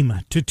 Game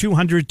to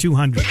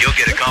 200-200. You'll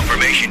get a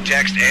confirmation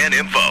text and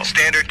info.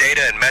 Standard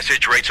data and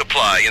message rates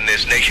apply in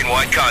this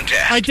nationwide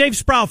contest. Hi, Dave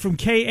Sproul from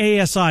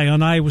KASI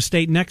on Iowa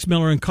State. Next,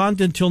 Miller and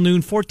Condon till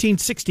noon.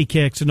 1460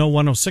 KXNO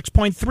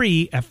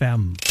 106.3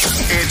 FM.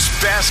 It's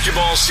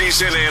basketball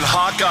season in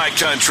Hawkeye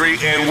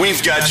country, and we've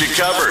got you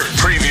covered.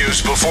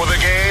 Previews before the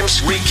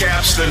games,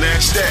 recaps the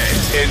next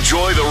day.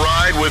 Enjoy the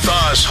ride with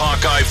us,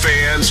 Hawkeye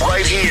fans,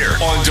 right here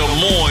on Des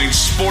Moines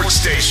Sports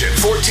Station,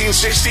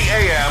 1460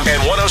 AM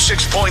and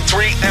 106.3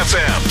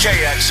 FM,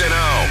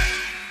 KXNO.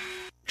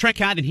 Trent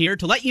Condon here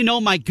to let you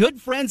know my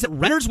good friends at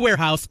Renter's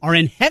Warehouse are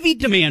in heavy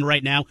demand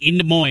right now in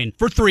Des Moines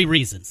for 3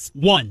 reasons.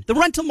 1, the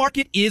rental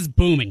market is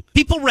booming.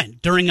 People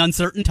rent during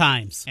uncertain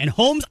times, and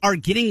homes are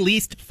getting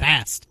leased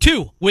fast.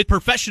 2, with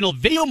professional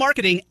video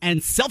marketing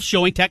and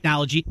self-showing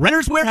technology,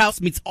 Renter's Warehouse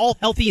meets all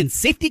healthy and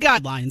safety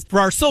guidelines for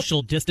our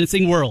social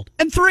distancing world.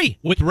 And 3,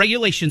 with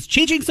regulations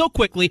changing so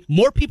quickly,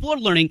 more people are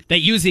learning that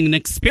using an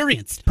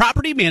experienced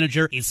property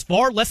manager is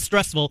far less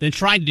stressful than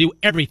trying to do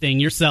everything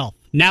yourself.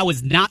 Now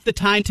is not the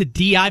time to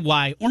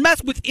DIY or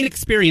mess with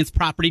inexperienced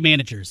property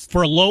managers.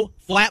 For a low,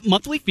 flat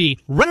monthly fee,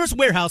 Renter's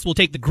Warehouse will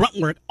take the grunt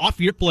work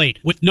off your plate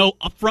with no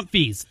upfront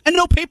fees and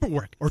no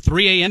paperwork or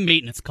 3 a.m.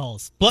 maintenance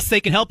calls. Plus,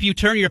 they can help you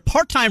turn your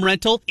part-time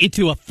rental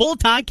into a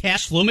full-time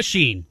cash flow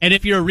machine. And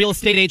if you're a real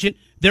estate agent,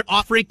 they're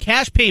offering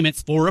cash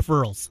payments for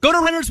referrals. Go to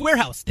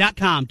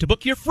renterswarehouse.com to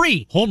book your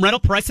free home rental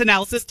price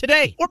analysis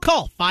today or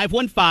call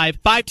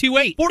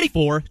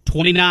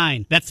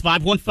 515-528-4429. That's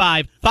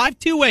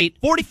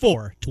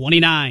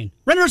 515-528-4429.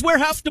 Renters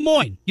Warehouse, Des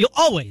Moines. You'll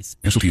always.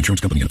 Casualty Insurance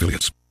Company and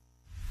Affiliates.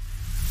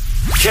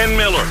 Ken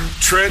Miller,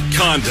 Trent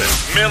Condon,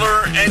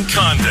 Miller and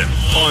Condon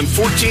on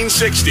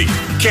 1460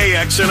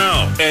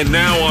 KXNO and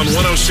now on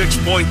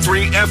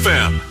 106.3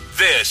 FM.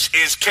 This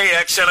is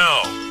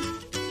KXNO.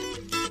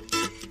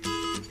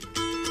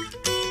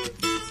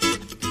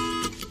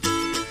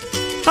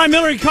 Hi,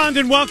 Miller and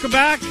Condon. Welcome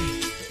back.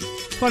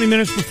 20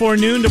 minutes before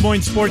noon, Des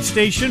Moines Sports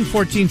Station,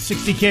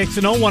 1460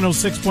 KXNO,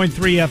 106.3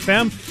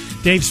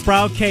 FM. Dave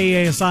Sprout,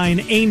 KASI, and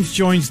Ames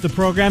joins the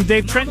program.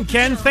 Dave, Trent, and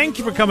Ken, thank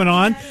you for coming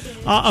on.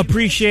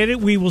 Appreciate it.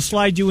 We will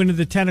slide you into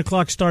the 10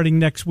 o'clock starting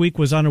next week.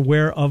 Was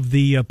unaware of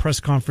the press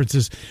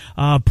conferences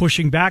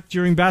pushing back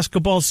during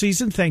basketball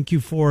season. Thank you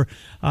for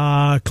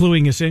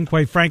cluing us in,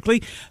 quite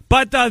frankly.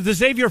 But the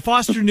Xavier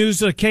Foster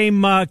news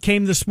came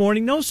this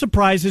morning. No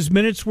surprise. His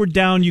minutes were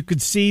down. You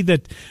could see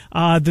that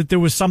there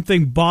was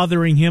something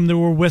bothering him. There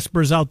were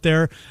whispers out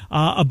there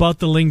about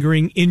the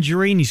lingering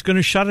injury, and he's going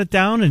to shut it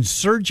down, and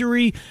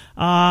surgery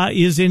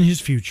is in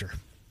his future.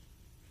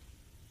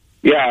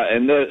 Yeah,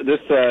 and this,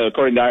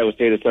 according to Iowa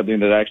State, is something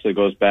that actually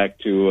goes back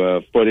to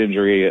a foot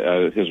injury,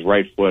 his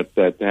right foot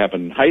that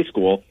happened in high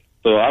school.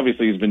 So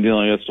obviously he's been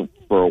dealing with this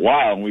for a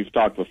while, and we've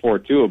talked before,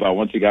 too, about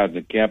once he got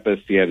into campus,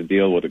 he had to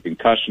deal with a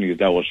concussion, he's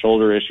dealt with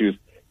shoulder issues,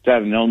 he's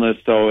had an illness.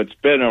 So it's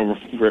been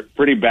a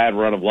pretty bad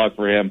run of luck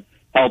for him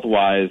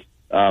health-wise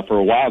for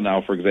a while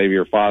now for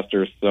Xavier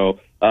Foster. So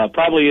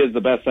probably is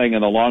the best thing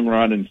in the long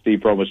run, and Steve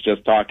Prohm was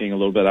just talking a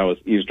little bit. I was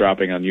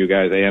eavesdropping on you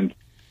guys and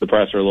the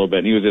presser a little bit,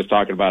 and he was just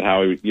talking about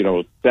how he,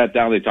 sat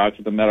down, they talked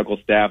to the medical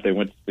staff, they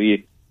went to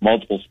see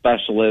multiple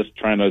specialists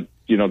trying to,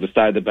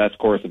 decide the best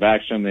course of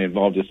action. They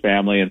involved his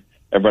family, and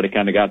everybody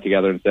kind of got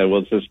together and said,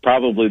 well, this is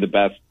probably the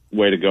best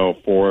way to go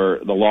for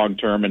the long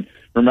term. And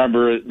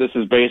remember, this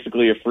is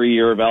basically a free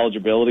year of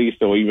eligibility,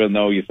 so even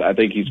though I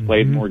think he's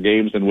played more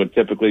games than would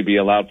typically be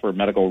allowed for a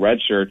medical red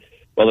shirt,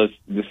 well,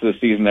 this is a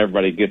season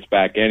everybody gets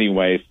back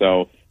anyway,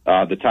 so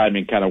the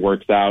timing kind of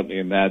works out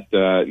in that,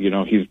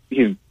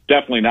 he's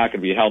definitely not going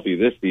to be healthy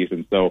this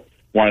season, so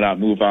why not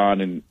move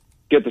on and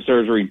get the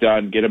surgery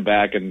done, get him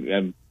back,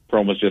 and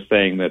Prohm was just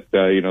saying that,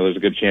 there's a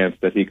good chance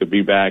that he could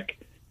be back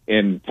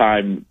in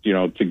time,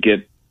 to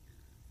get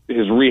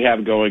his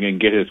rehab going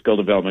and get his skill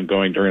development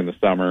going during the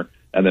summer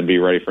and then be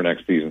ready for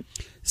next season.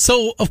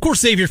 So, of course,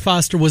 Xavier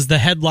Foster was the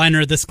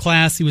headliner of this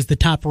class. He was the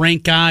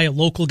top-ranked guy, a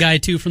local guy,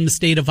 too, from the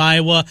state of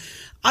Iowa.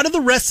 Out of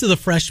the rest of the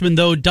freshmen,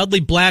 though,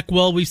 Dudley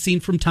Blackwell, we've seen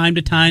from time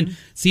to time,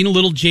 seen a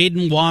little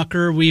Jaden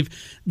Walker. We've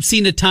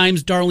seen at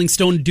times Darling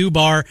Stone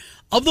Dubar.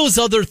 Of those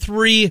other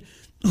three,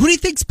 who do you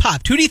think's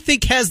popped? Who do you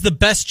think has the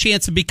best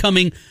chance of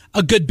becoming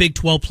a good Big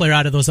 12 player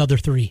out of those other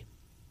three?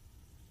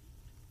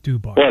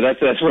 Dubar. Well,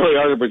 that's really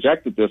hard to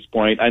project at this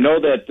point. I know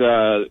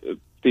that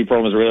Steve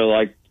Prohm has really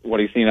liked what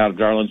he's seen out of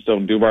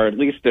Darlington Dubar, at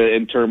least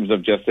in terms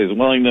of just his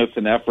willingness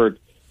and effort,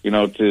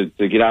 to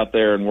get out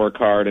there and work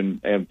hard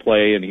and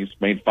play. And he's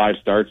made 5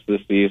 starts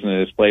this season and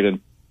has played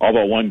in all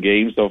but 1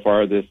 game so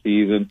far this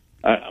season.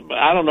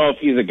 I don't know if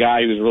he's a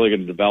guy who's really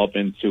going to develop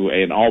into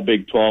an all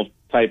Big 12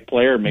 type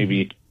player,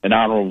 maybe an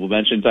honorable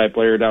mention type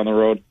player down the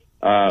road,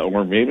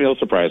 or maybe he'll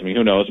surprise me.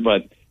 Who knows?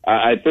 But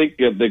I think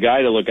the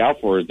guy to look out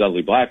for is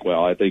Dudley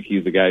Blackwell. I think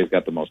he's the guy who's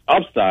got the most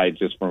upside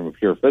just from a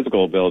pure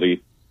physical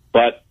ability.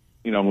 But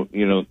is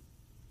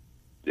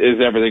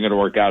everything going to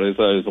work out?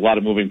 There's a lot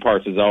of moving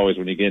parts, as always,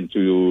 when you get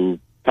into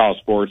college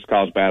sports,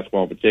 college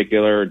basketball in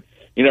particular.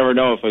 You never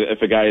know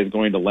if a guy is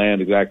going to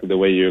land exactly the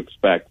way you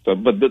expect. So,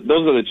 but those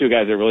are the 2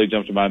 guys that really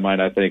jump to my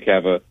mind. I think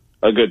have a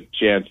good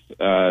chance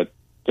to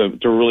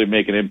really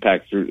make an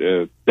impact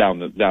through down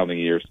the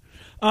years.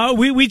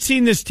 We'd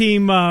seen this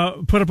team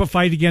put up a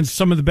fight against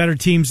some of the better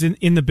teams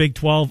in the Big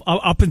 12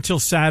 up until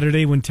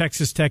Saturday when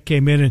Texas Tech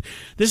came in. And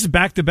this is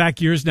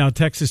back-to-back years now.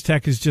 Texas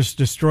Tech has just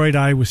destroyed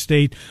Iowa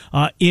State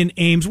in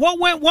Ames.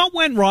 What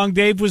went wrong,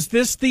 Dave? Was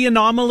this the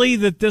anomaly,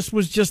 that this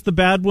was just the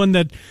bad one,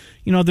 that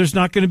there's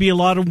not going to be a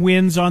lot of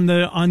wins on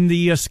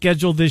the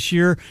schedule this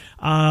year?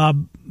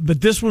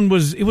 But this one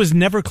was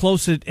never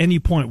close at any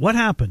point. What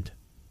happened?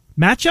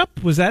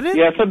 Matchup? Was that it?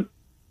 Yeah,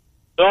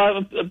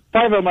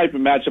 part of it might be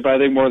matchup. I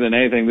think more than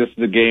anything, this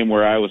is a game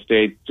where Iowa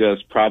State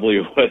just probably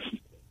was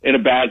in a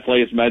bad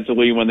place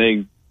mentally when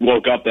they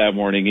woke up that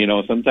morning.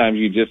 Sometimes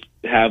you just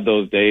have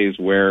those days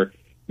where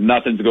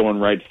nothing's going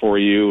right for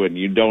you and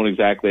you don't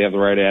exactly have the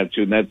right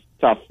attitude. And that's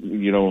tough,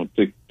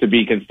 to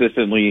be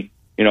consistently,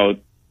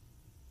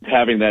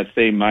 having that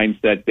same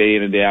mindset day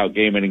in and day out,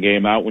 game in and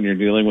game out when you're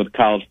dealing with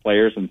college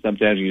players. And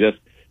sometimes you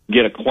just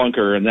get a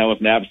clunker, and that was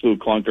an absolute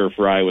clunker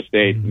for Iowa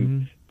State.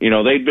 And,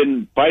 they'd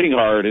been fighting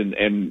hard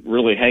and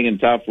really hanging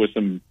tough with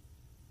some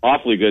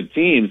awfully good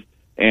teams.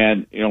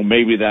 And,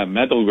 maybe that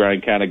mental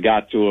grind kind of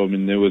got to them,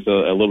 and it was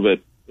a little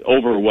bit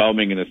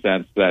overwhelming in a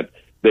sense that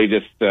they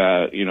just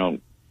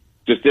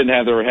didn't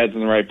have their heads in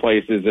the right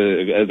places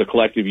as a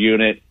collective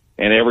unit,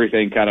 and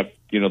everything kind of,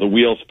 the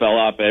wheels fell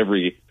off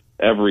every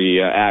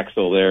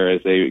axle there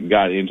as they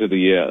got into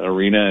the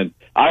arena. And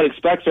I'd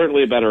expect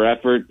certainly a better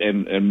effort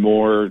and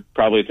more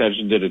probably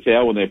attention to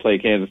detail when they play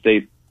Kansas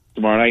State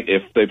tomorrow night,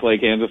 if they play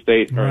Kansas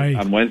State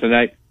on Wednesday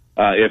night,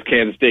 if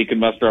Kansas State can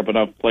muster up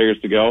enough players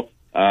to go.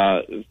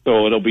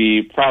 So it'll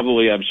be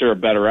probably, I'm sure, a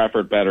better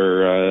effort,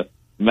 better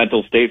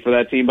mental state for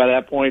that team by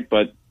that point.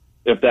 But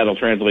if that'll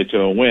translate to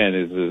a win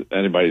is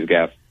anybody's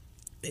guess.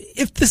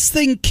 If this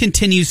thing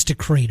continues to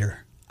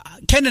crater,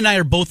 Ken and I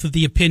are both of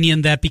the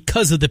opinion that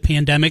because of the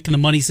pandemic and the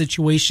money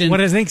situation,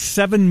 what I think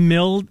 $7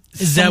 million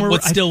is that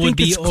what still would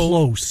be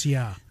close?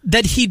 Yeah,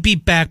 that he'd be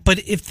back. But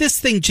if this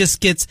thing just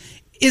gets,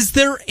 is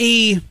there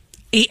a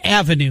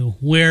avenue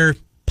where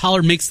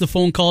Pollard makes the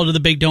phone call to the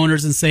big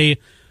donors and say,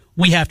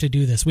 we have to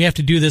do this. We have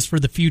to do this for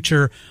the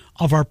future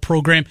of our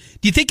program.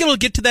 Do you think it'll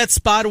get to that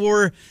spot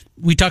where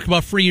we talked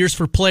about free years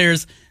for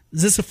players?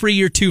 Is this a free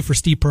year too for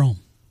Steve Prohm?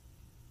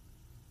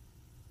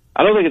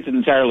 I don't think it's an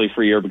entirely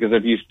free year, because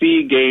if you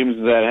see games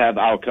that have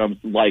outcomes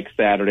like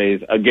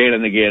Saturdays again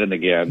and again and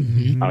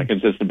again on a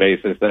consistent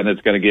basis, then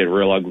it's going to get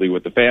real ugly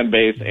with the fan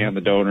base and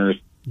the donors.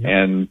 Yep.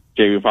 And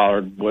Jamie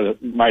Pollard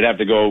might have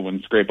to go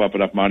and scrape up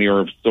enough money,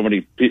 or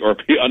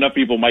enough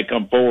people might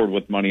come forward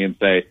with money and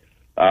say,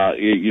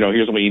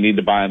 here's what you need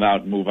to buy him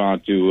out and move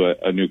on to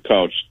a new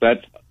coach.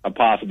 That's a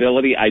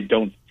possibility. I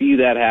don't see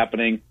that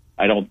happening.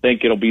 I don't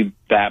think it'll be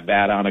that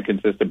bad on a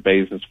consistent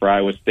basis for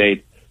Iowa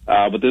State.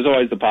 But there's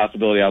always the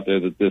possibility out there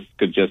that this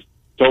could just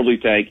totally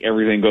tank.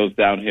 Everything goes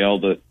downhill.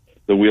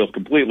 The wheels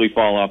completely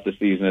fall off the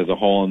season as a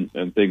whole,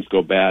 and things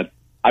go bad.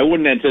 I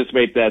wouldn't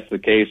anticipate that's the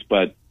case,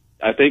 but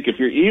I think if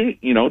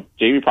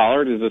Jamie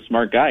Pollard is a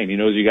smart guy, and he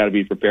knows you got to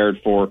be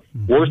prepared for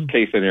worst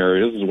case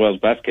scenarios as well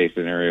as best case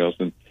scenarios.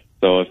 And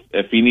so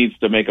if he needs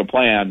to make a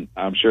plan,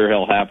 I'm sure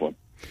he'll have one.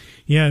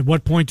 Yeah, at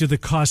what point do the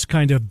costs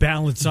kind of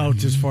balance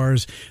out as far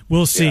as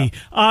we'll see?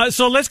 Yeah.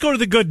 So let's go to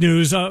the good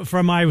news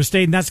from Iowa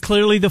State, and that's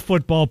clearly the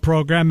football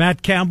program.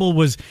 Matt Campbell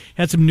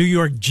had some New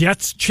York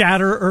Jets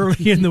chatter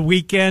early in the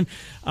weekend.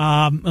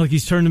 Like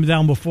he's turned them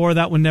down before.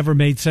 That one never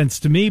made sense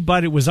to me,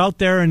 but it was out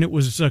there, and it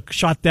was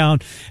shot down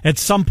at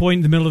some point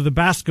in the middle of the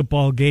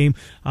basketball game.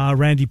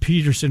 Randy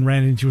Peterson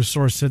ran into a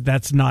source, said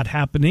that's not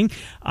happening.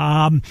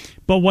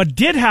 But what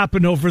did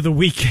happen over the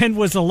weekend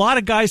was a lot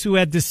of guys who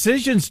had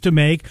decisions to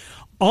make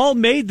all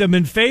made them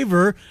in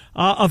favor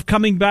of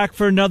coming back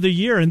for another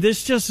year. And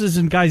this just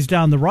isn't guys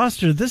down the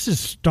roster. This is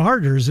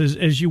starters,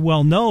 as you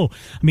well know.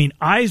 I mean,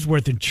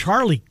 Eisworth and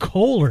Charlie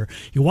Kohler,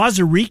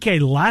 Iwazurike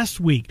last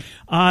week.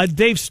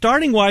 Dave,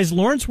 starting-wise,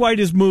 Lawrence White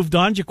has moved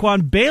on.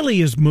 Jaquan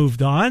Bailey has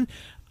moved on.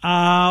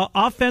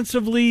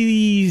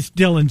 Offensively,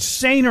 Dylan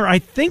Sainer. I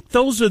think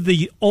those are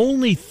the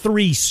only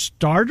three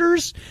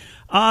starters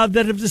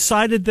that have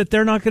decided that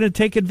they're not going to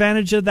take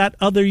advantage of that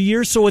other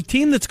year. So a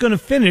team that's going to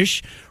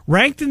finish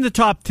ranked in the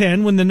top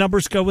 10 when the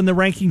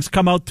rankings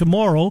come out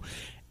tomorrow,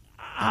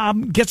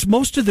 gets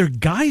most of their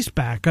guys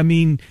back. I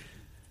mean,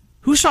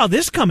 who saw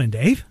this coming,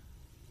 Dave?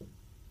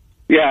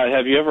 Yeah,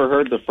 have you ever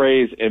heard the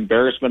phrase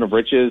embarrassment of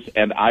riches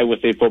and Iowa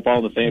State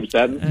football in the same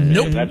sentence?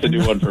 Nope. That's a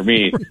new one for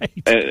me.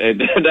 Right.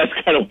 And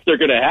that's kind of what they're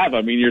going to have.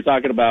 I mean, you're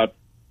talking about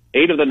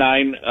 8 of the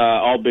 9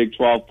 all Big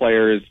 12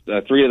 players, 3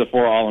 of the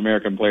 4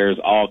 All-American players,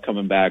 all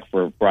coming back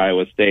for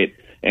Iowa State.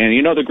 And,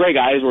 the Greg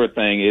Eisworth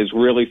thing is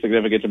really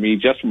significant to me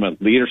just from a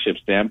leadership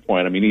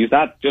standpoint. I mean, he's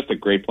not just a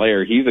great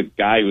player. He's a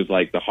guy who's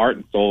like the heart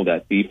and soul of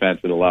that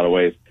defense in a lot of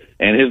ways.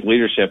 And his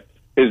leadership,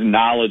 his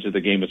knowledge of the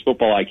game, his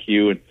football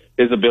IQ, and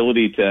his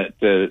ability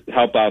to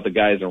help out the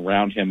guys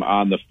around him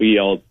on the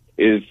field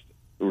is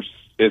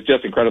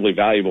just incredibly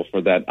valuable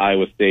for that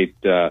Iowa State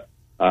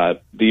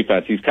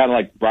defense. He's kind of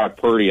like Brock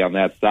Purdy on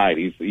that side.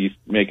 He's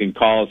making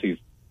calls. He's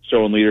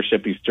showing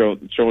leadership. He's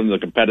showing the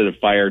competitive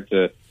fire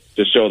to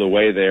show the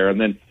way there. And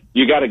then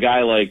you got a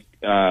guy like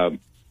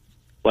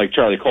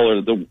Charlie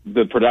Kohler.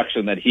 The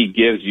production that he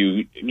gives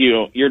you,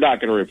 you're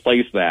not going to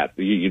replace that.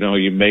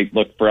 You may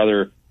look for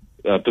other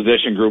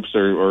position groups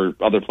or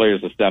other players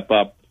to step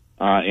up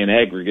in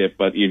aggregate,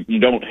 but you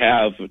don't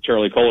have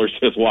Charlie Kohler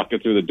just walking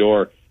through the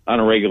door on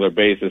a regular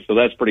basis. So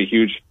that's pretty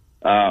huge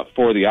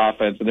for the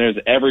offense. And there's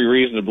every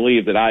reason to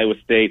believe that Iowa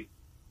State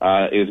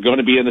is going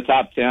to be in the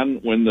top 10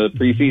 when the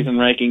preseason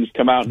rankings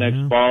come out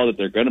next fall, that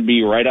they're going to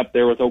be right up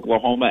there with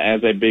Oklahoma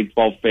as a Big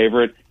 12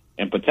 favorite.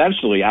 And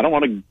potentially, I don't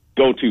want to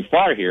go too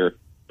far here,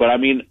 but I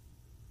mean,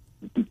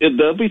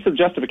 there'll be some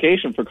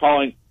justification for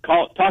talking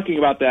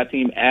about that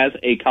team as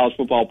a college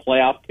football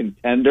playoff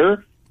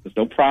contender. There's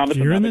no promise.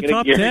 If you're in the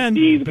top 10,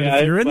 if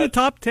you're in the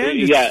top 10,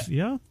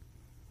 yeah.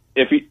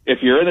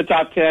 If you're in the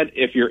top 10,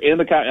 if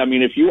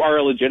you are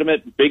a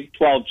legitimate Big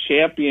 12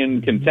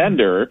 champion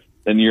contender,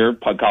 then you're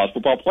a college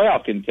football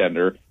playoff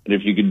contender. And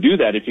if you can do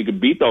that, if you can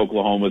beat the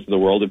Oklahomas of the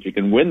world, if you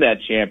can win that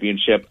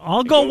championship.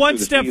 I'll go one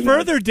step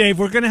further, Dave.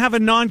 We're going to have a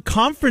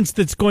non-conference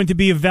that's going to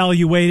be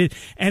evaluated.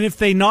 And if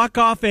they knock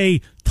off a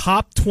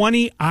top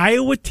 20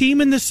 Iowa team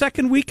in the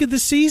second week of the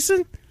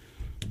season, ...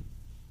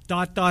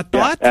 Yeah,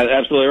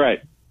 absolutely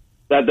right.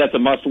 That's a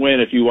must-win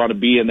if you want to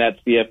be in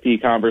that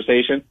CFP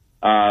conversation.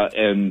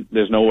 And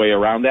there's no way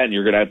around that. And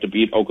you're going to have to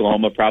beat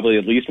Oklahoma probably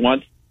at least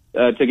once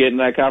to get in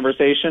that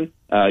conversation.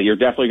 You're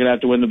definitely going to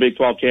have to win the Big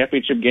 12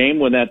 championship game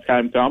when that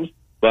time comes.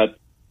 But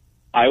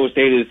Iowa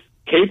State is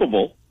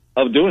capable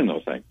of doing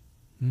those things.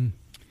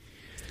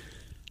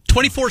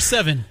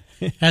 24/7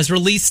 has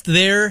released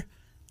their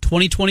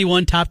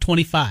 2021 top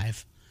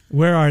 25.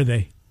 Where are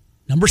they?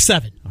 Number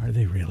 7. Are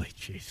they really?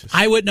 Jesus.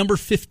 Iowa at number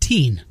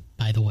 15,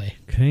 by the way.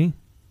 Okay.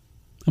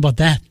 How about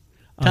that?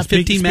 Top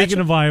 15 match.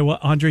 Speaking of Iowa,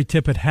 Andre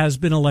Tippett has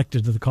been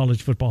elected to the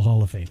College Football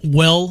Hall of Fame.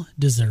 Well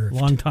deserved.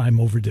 Long time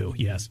overdue,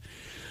 yes.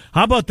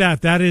 How about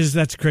that?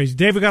 That's crazy.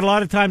 Dave, we got a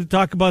lot of time to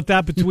talk about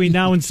that between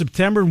now and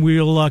September, and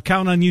we'll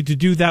count on you to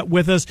do that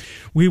with us.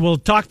 We will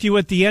talk to you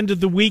at the end of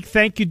the week.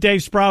 Thank you,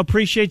 Dave Sproul.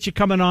 Appreciate you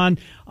coming on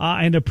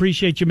and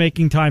appreciate you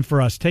making time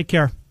for us. Take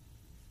care.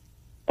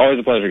 Always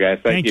a pleasure, guys.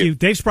 Thank you.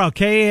 Dave Sproul,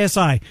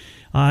 KASI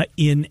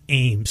in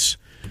Ames.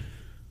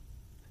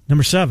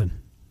 Number 7.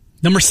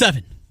 Number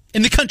 7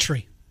 in the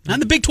country. Not in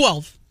the Big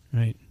 12.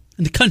 Right.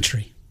 In the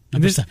country.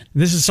 Number 7.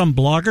 This is some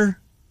blogger?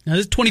 Now,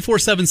 this is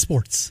 24/7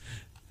 Sports.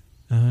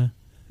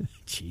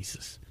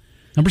 Jesus.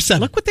 Number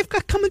 7. Look what they've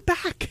got coming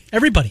back.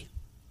 Everybody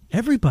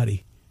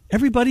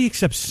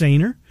except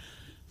Sainer,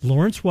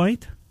 Lawrence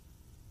White.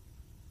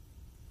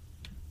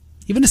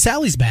 Even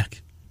Sally's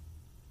back.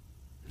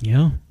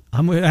 Yeah.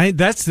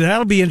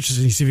 That'll be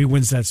interesting to see if he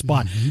wins that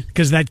spot.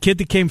 Because that kid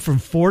that came from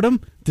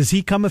Fordham, does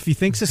he come if he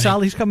thinks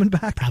Sally's coming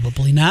back?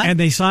 Probably not. And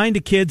they signed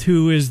a kid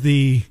who is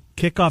the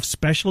kickoff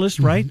specialist,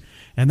 right?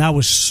 And that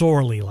was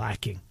sorely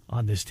lacking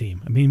on this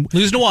team. I mean,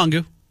 lose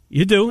Nwangu.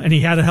 You do, and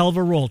he had a hell of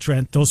a role,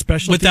 Trent. Those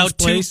special without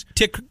teams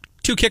plays.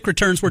 two kick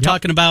returns, we're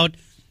talking about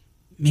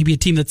maybe a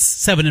team that's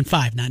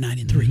 7-5, not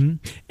 9-3.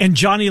 And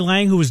Johnny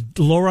Lang, who was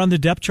lower on the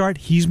depth chart,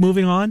 he's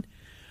moving on.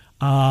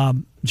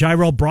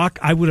 Jairel Brock,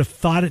 I would have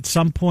thought at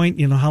some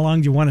point, how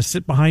long do you want to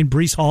sit behind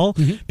Breece Hall?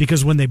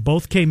 Because when they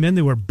both came in,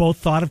 they were both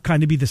thought of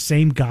kind of be the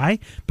same guy.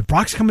 But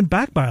Brock's coming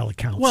back by all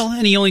accounts. Well,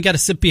 and he only got to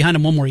sit behind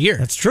him one more year.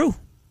 That's true.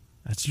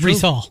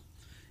 Breece Hall,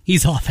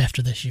 he's off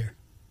after this year.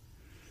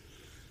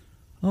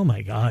 Oh,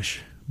 my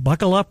gosh.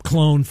 Buckle up,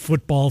 Clone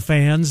football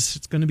fans.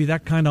 It's going to be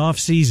that kind of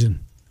off-season,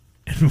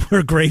 and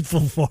we're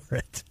grateful for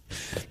it.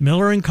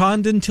 Miller and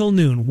Condon till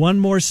noon. One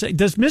more.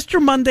 Does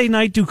Mr. Monday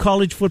Night do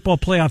college football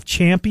playoff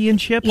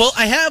championships? Well,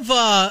 I have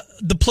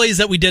the plays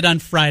that we did on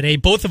Friday.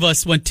 Both of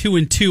us went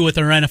 2-2 with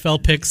our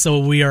NFL picks, so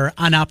we are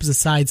on opposite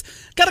sides.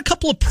 Got a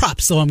couple of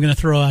props, so I'm going to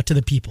throw out to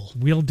the people.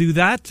 We'll do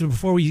that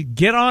before we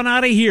get on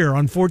out of here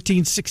on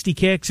 1460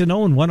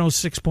 KXNO and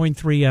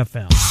 106.3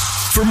 FM.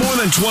 For more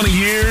than 20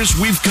 years,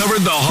 we've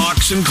covered the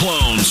Hawks and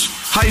Clones,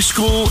 high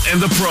school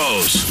and the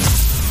pros.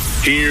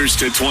 Here's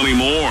to 20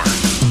 more.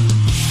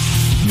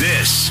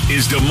 This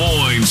is Des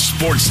Moines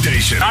Sports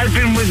Station. I've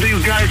been with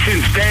you guys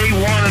since day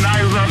one, and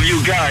I love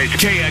you guys.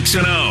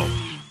 KXNO.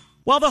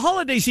 While the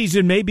holiday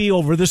season may be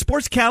over, the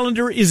sports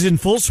calendar is in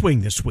full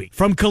swing this week.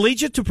 From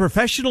collegiate to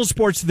professional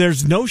sports,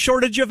 there's no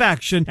shortage of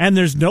action, and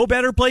there's no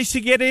better place to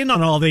get in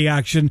on all the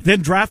action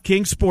than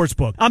DraftKings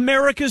Sportsbook,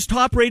 America's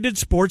top-rated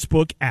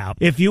sportsbook app.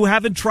 If you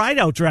haven't tried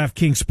out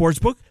DraftKings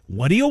Sportsbook,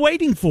 what are you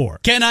waiting for?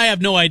 Ken, I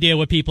have no idea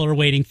what people are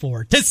waiting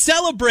for. To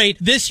celebrate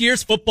this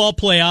year's football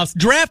playoffs,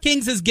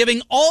 DraftKings is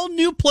giving all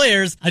new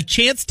players a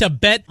chance to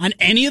bet on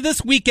any of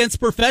this weekend's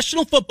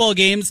professional football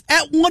games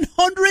at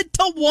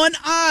 100-1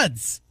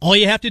 odds. All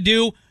you have to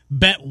do,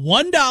 bet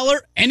 $1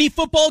 any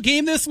football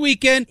game this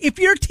weekend. If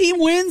your team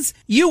wins,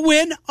 you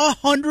win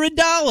 $100.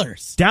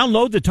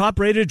 Download the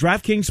top-rated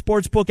DraftKings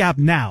Sportsbook app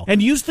now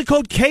and use the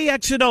code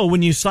KXNO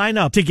when you sign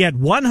up to get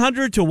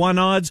 100-1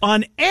 odds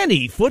on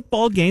any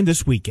football game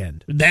this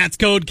weekend. That's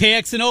code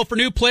KXNO for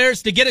new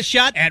players to get a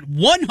shot at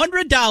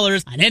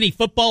 $100 on any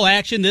football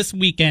action this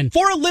weekend.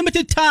 For a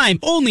limited time,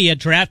 only at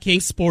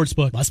DraftKings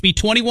Sportsbook. Must be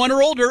 21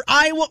 or older,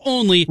 Iowa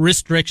only.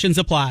 Restrictions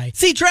apply.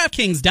 See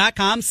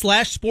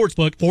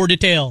DraftKings.com/sportsbook for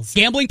details.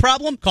 Gambling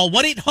problem? Call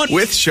 1-800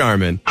 with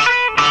Charmin. All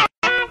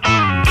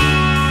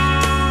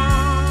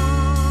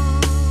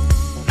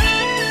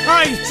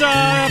right,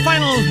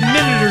 final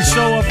minute or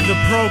so of the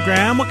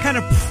program. What kind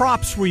of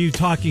props were you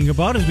talking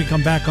about as we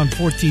come back on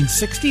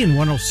 1460 and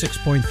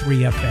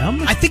 106.3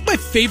 FM? I think my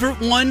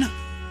favorite one,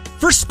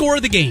 first score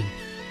of the game,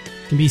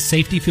 can be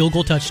safety, field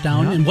goal,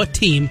 touchdown. Yeah. And what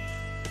team,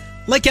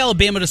 like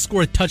Alabama, to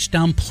score a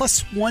touchdown,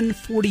 plus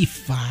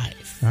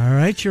 145. All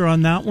right, you're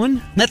on that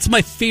one. That's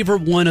my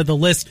favorite one of the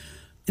list.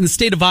 In the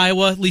state of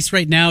Iowa, at least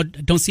right now, I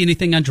don't see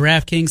anything on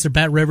DraftKings or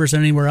Bet Rivers or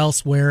anywhere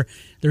else where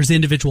there's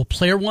individual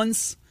player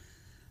ones.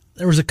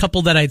 There was a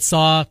couple that I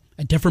saw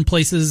at different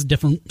places,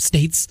 different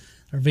states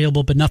are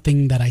available, but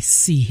nothing that I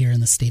see here in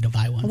the state of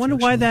Iowa. I wonder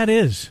why that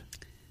is.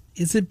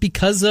 Is it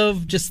because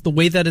of just the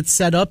way that it's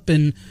set up?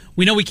 And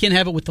we know we can't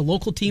have it with the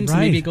local teams, right.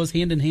 So maybe it goes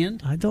hand in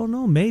hand? I don't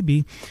know,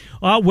 maybe.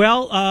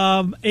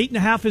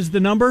 8.5 is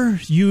the number.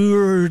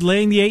 You're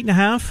laying the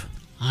 8.5?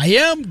 I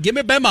am. Give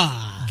me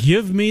Bama.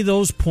 Give me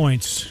those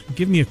points.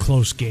 Give me a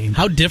close game.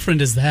 How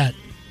different is that?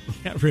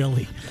 Yeah,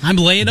 really. I'm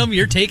laying them.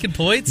 You're taking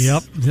points?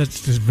 Yep.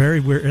 That's just very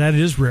weird. That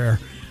is rare.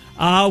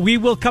 We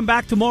will come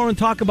back tomorrow and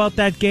talk about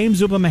that game.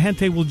 Zuba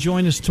Mahente will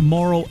join us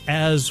tomorrow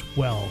as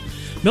well.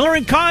 Miller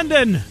and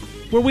Condon.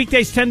 We're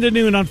weekdays 10 to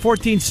noon on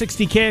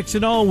 1460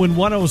 KXNO and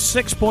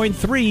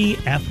 106.3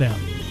 FM.